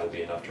 That'll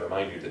be enough to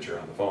remind you that you're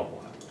on the phone a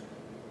lot.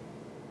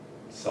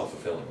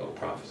 Self-fulfilling little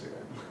prophecy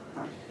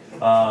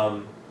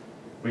there.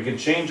 We can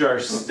change our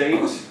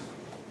state.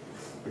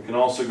 We can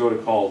also go to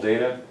call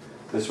data.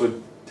 This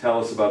would tell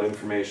us about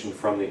information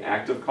from the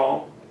active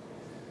call.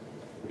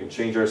 We can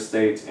change our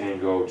state and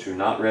go to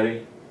not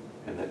ready,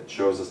 and that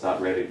shows us not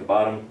ready at the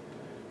bottom.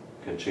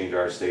 We can change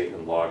our state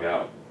and log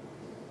out.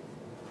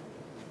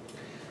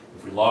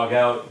 If we log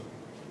out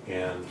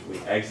and we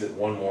exit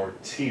one more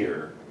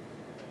tier,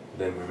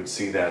 then we would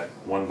see that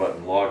one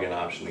button login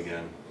option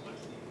again.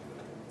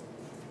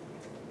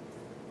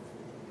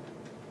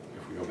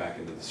 If we go back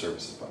into the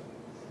services button,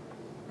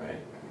 right?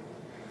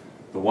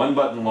 The one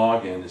button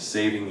login is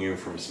saving you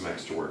from some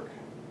extra work.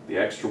 The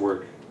extra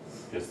work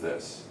is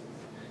this.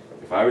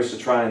 If I was to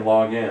try and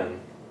log in,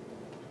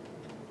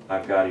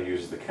 I've got to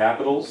use the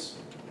capitals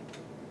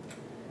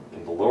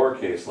and the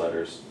lowercase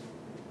letters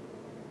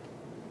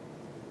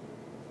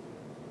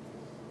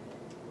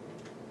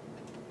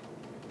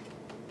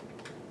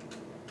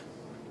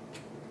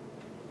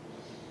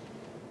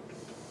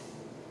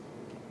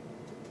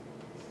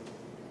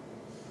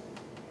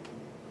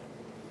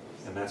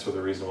and that's with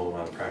a reasonable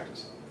amount of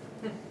practice,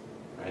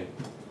 right?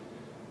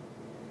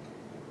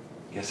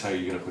 Guess how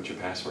you're going to put your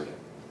password in?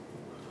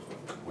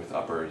 With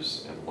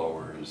uppers and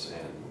lowers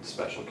and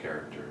special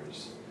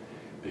characters,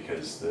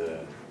 because the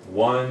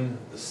 1,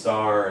 the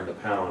star, and the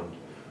pound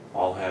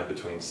all have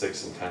between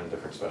 6 and 10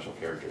 different special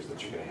characters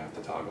that you're going to have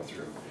to toggle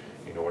through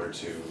in order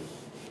to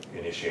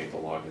initiate the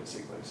login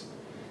sequence.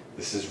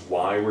 This is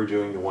why we're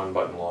doing the one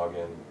button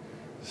login.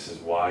 This is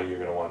why you're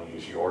going to want to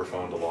use your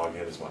phone to log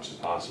in as much as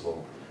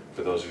possible,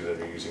 for those of you that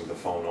are using the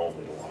phone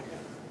only to log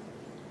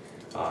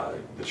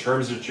in. The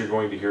terms that you're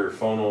going to hear are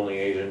phone only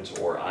agent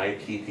or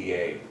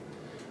IPPA,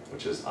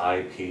 which is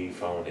IP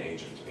phone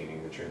agent,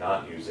 meaning that you're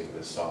not using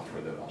this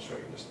software that I'll show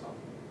you in just a moment.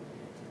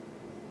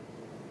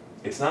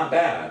 It's not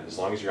bad as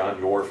long as you're on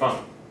your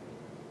phone.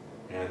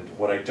 And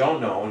what I don't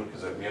know,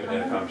 because we haven't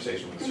had a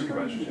conversation with the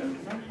supervisor yet,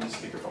 the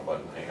speakerphone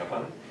button, hang up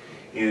on it,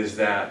 is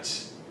that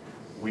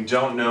we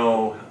don't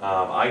know,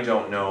 I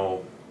don't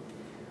know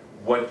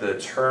what the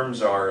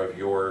terms are of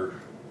your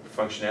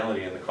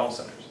functionality in the call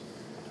centers.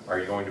 Are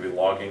you going to be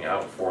logging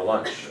out for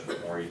lunch,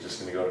 or are you just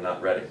going to go to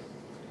not ready?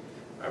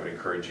 I would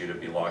encourage you to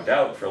be logged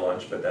out for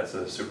lunch, but that's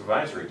a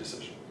supervisory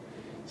decision.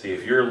 See,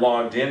 if you're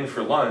logged in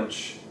for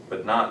lunch,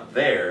 but not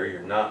there,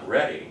 you're not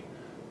ready,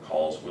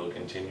 calls will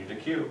continue to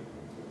queue,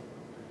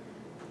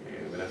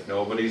 even if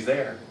nobody's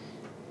there.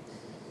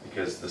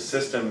 Because the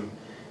system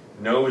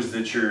knows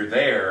that you're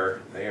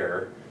there,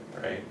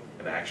 right?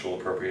 An actual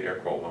appropriate air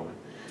quote moment.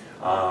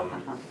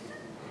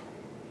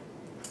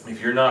 If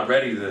you're not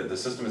ready, the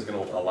system is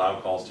going to allow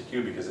calls to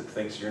queue because it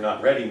thinks you're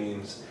not ready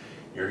means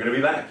you're going to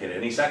be back at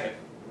any second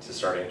to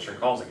start answering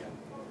calls again.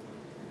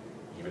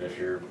 Even if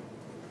you're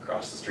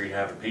across the street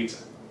having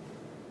pizza,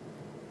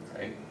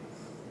 right?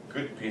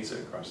 Good pizza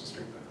across the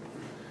street.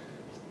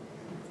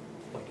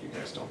 Like you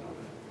guys don't know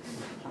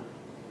that.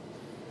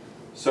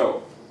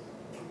 So,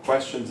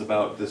 questions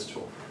about this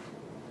tool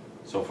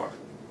so far?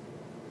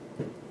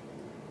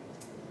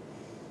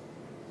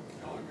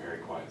 Y'all are very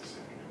quiet this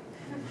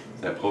afternoon.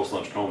 That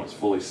post-lunch coma is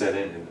fully set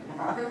in.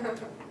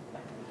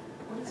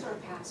 What is our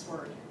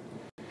password?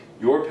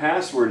 Your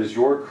password is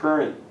your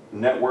current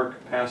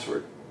network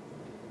password.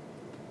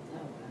 Oh,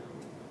 wow.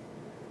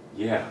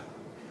 Yeah.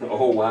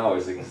 Oh wow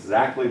is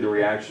exactly the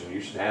reaction you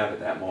should have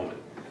at that moment.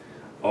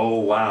 Oh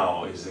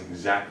wow is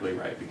exactly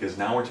right, because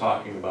now we're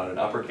talking about an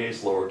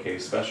uppercase,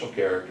 lowercase, special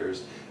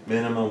characters,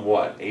 minimum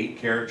what,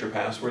 8-character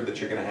password that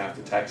you're going to have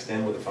to text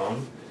in with a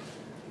phone?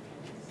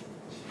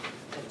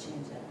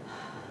 Change that.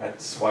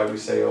 That's why we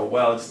say, oh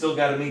well, it's still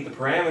got to meet the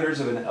parameters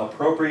of an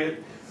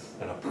appropriate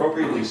an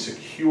appropriately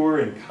secure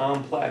and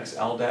complex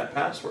LDAP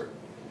password.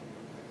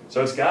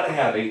 So it's got to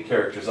have 8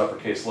 characters,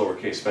 uppercase,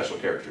 lowercase, special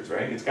characters,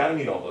 right? It's got to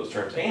meet all those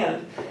terms.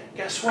 And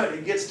guess what?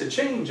 It gets to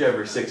change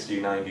every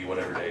 60, 90,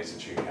 whatever days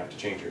that you have to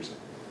change yours.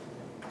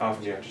 How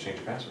often do you have to change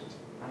your passwords?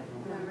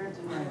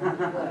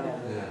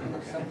 Yeah,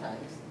 okay.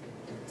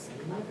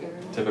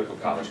 Typical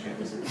college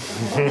campus.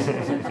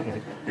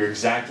 You're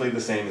exactly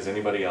the same as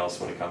anybody else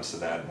when it comes to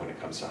that, when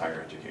it comes to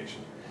higher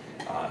education.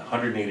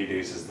 180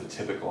 days is the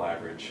typical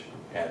average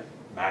at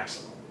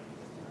maximum.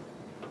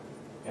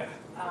 Yeah.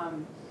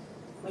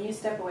 When you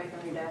step away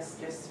from your desk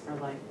just for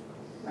like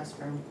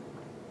restroom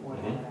or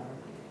Mhm. whatever,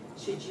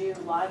 should you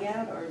log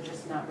out or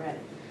just not ready?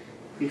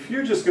 If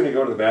you're just going to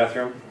go to the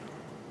bathroom,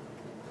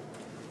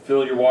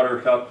 fill your water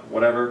cup,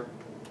 whatever,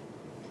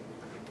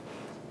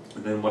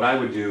 then what I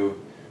would do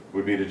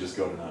would be to just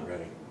go to not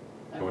ready.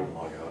 I wouldn't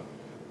log out.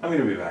 I'm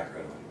going to be back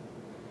right away.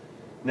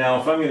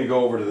 Now, if I'm going to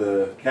go over to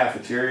the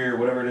cafeteria or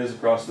whatever it is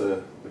across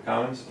the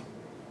commons,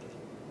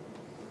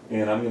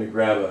 and I'm going to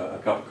grab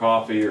a cup of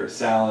coffee or a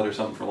salad or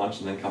something for lunch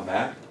and then come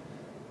back,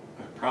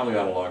 I probably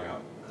ought to log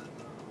out.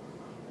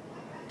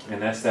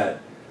 And that's that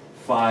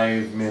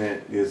 5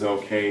 minute is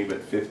okay, but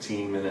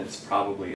 15 minutes probably